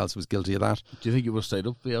think Bielsa was guilty of that. Do you think it would have stayed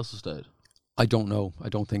up? Bielsa stayed? I don't know. I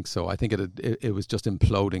don't think so. I think it was just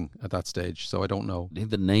imploding at that stage, so I don't know. Do you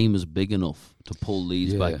think the name is big enough to pull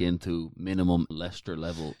Leeds back into minimum Leicester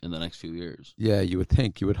level in the next few years? Yeah, you would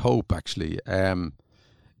think, you would hope, actually.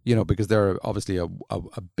 You know, because they're obviously a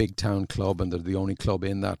big town club, and they're the only club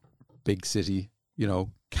in that big city, you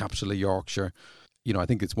know, capital of Yorkshire. You know, I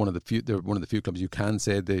think it's one of the few clubs you can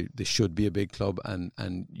say they should be a big club,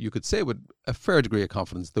 and you could say with a fair degree of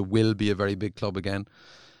confidence they will be a very big club again.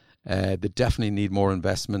 They definitely need more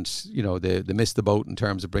investment. You know, they missed the boat in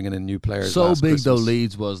terms of bringing in new players. So big Christmas. Though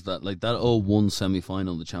Leeds was that, like that 0-1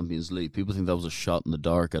 semi-final in the Champions League. People think that was a shot in the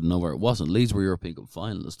dark out of nowhere. It wasn't. Leeds were European Cup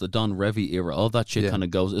finalists. The Don Revie era, all that shit kind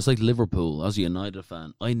of goes. It's like Liverpool. As a United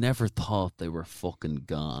fan, I never thought they were fucking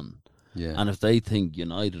gone. Yeah. And if they think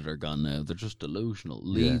United are gone now, they're just delusional.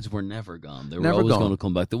 Leeds were never gone. They were always going to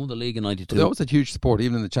come back. They won the league in '92. They always had huge support,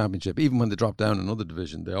 even in the Championship. Even when they dropped down another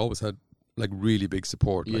division, they always had like really big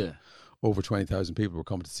support. Like, over 20,000 people were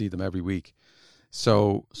coming to see them every week.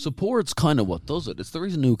 So support's kind of what does it. It's the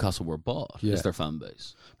reason Newcastle were bought. Is their fan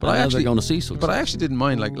base. But I actually going to see success. But I actually didn't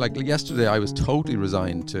mind. Like yesterday, I was totally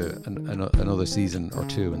resigned to another season or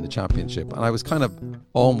two in the Championship, and I was kind of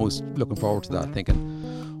almost looking forward to that,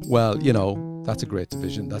 thinking, well, you know, that's a great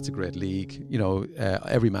division, that's a great league. You know,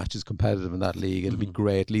 every match is competitive in that league. It'll be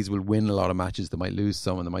great. Leeds will win a lot of matches. They might lose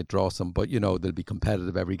some and they might draw some, but you know, they'll be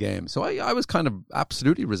competitive every game. So I was kind of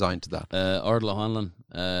absolutely resigned to that. Ardal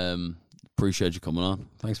O'Hanlon, appreciate you coming on.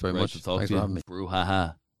 Thanks very much. Thanks for having me.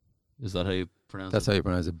 Brouhaha. Is that how you pronounce it? That's how you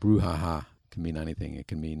pronounce it. Brouhaha. Can mean anything. It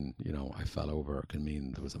can mean, you know, I fell over. It can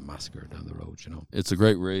mean there was a massacre down the road, you know. It's a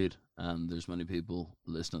great read, and there's many people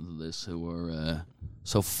listening to this who are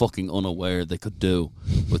so fucking unaware they could do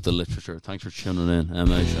with the literature. Thanks for tuning in,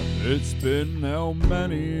 MA Show. It's been how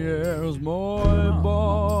many years, my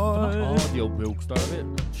boy? Audiobooks, där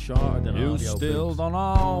vet du. Shorter than you still don't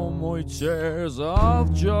know my tears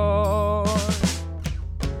of joy.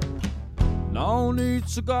 No need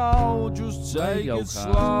to go, just take Radio it cast,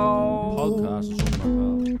 slow. podcast, or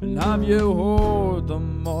something like that. And have you heard the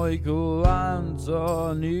Michael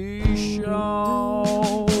Anthony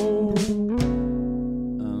show?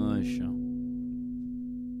 A nice show.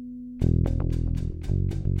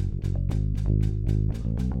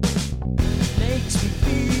 Makes me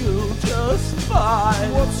feel just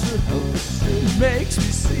fine. What's it help to see? Makes me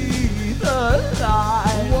see the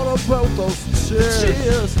light. What about those tears?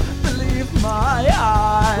 Cheers, believe my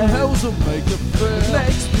eyes. How's it make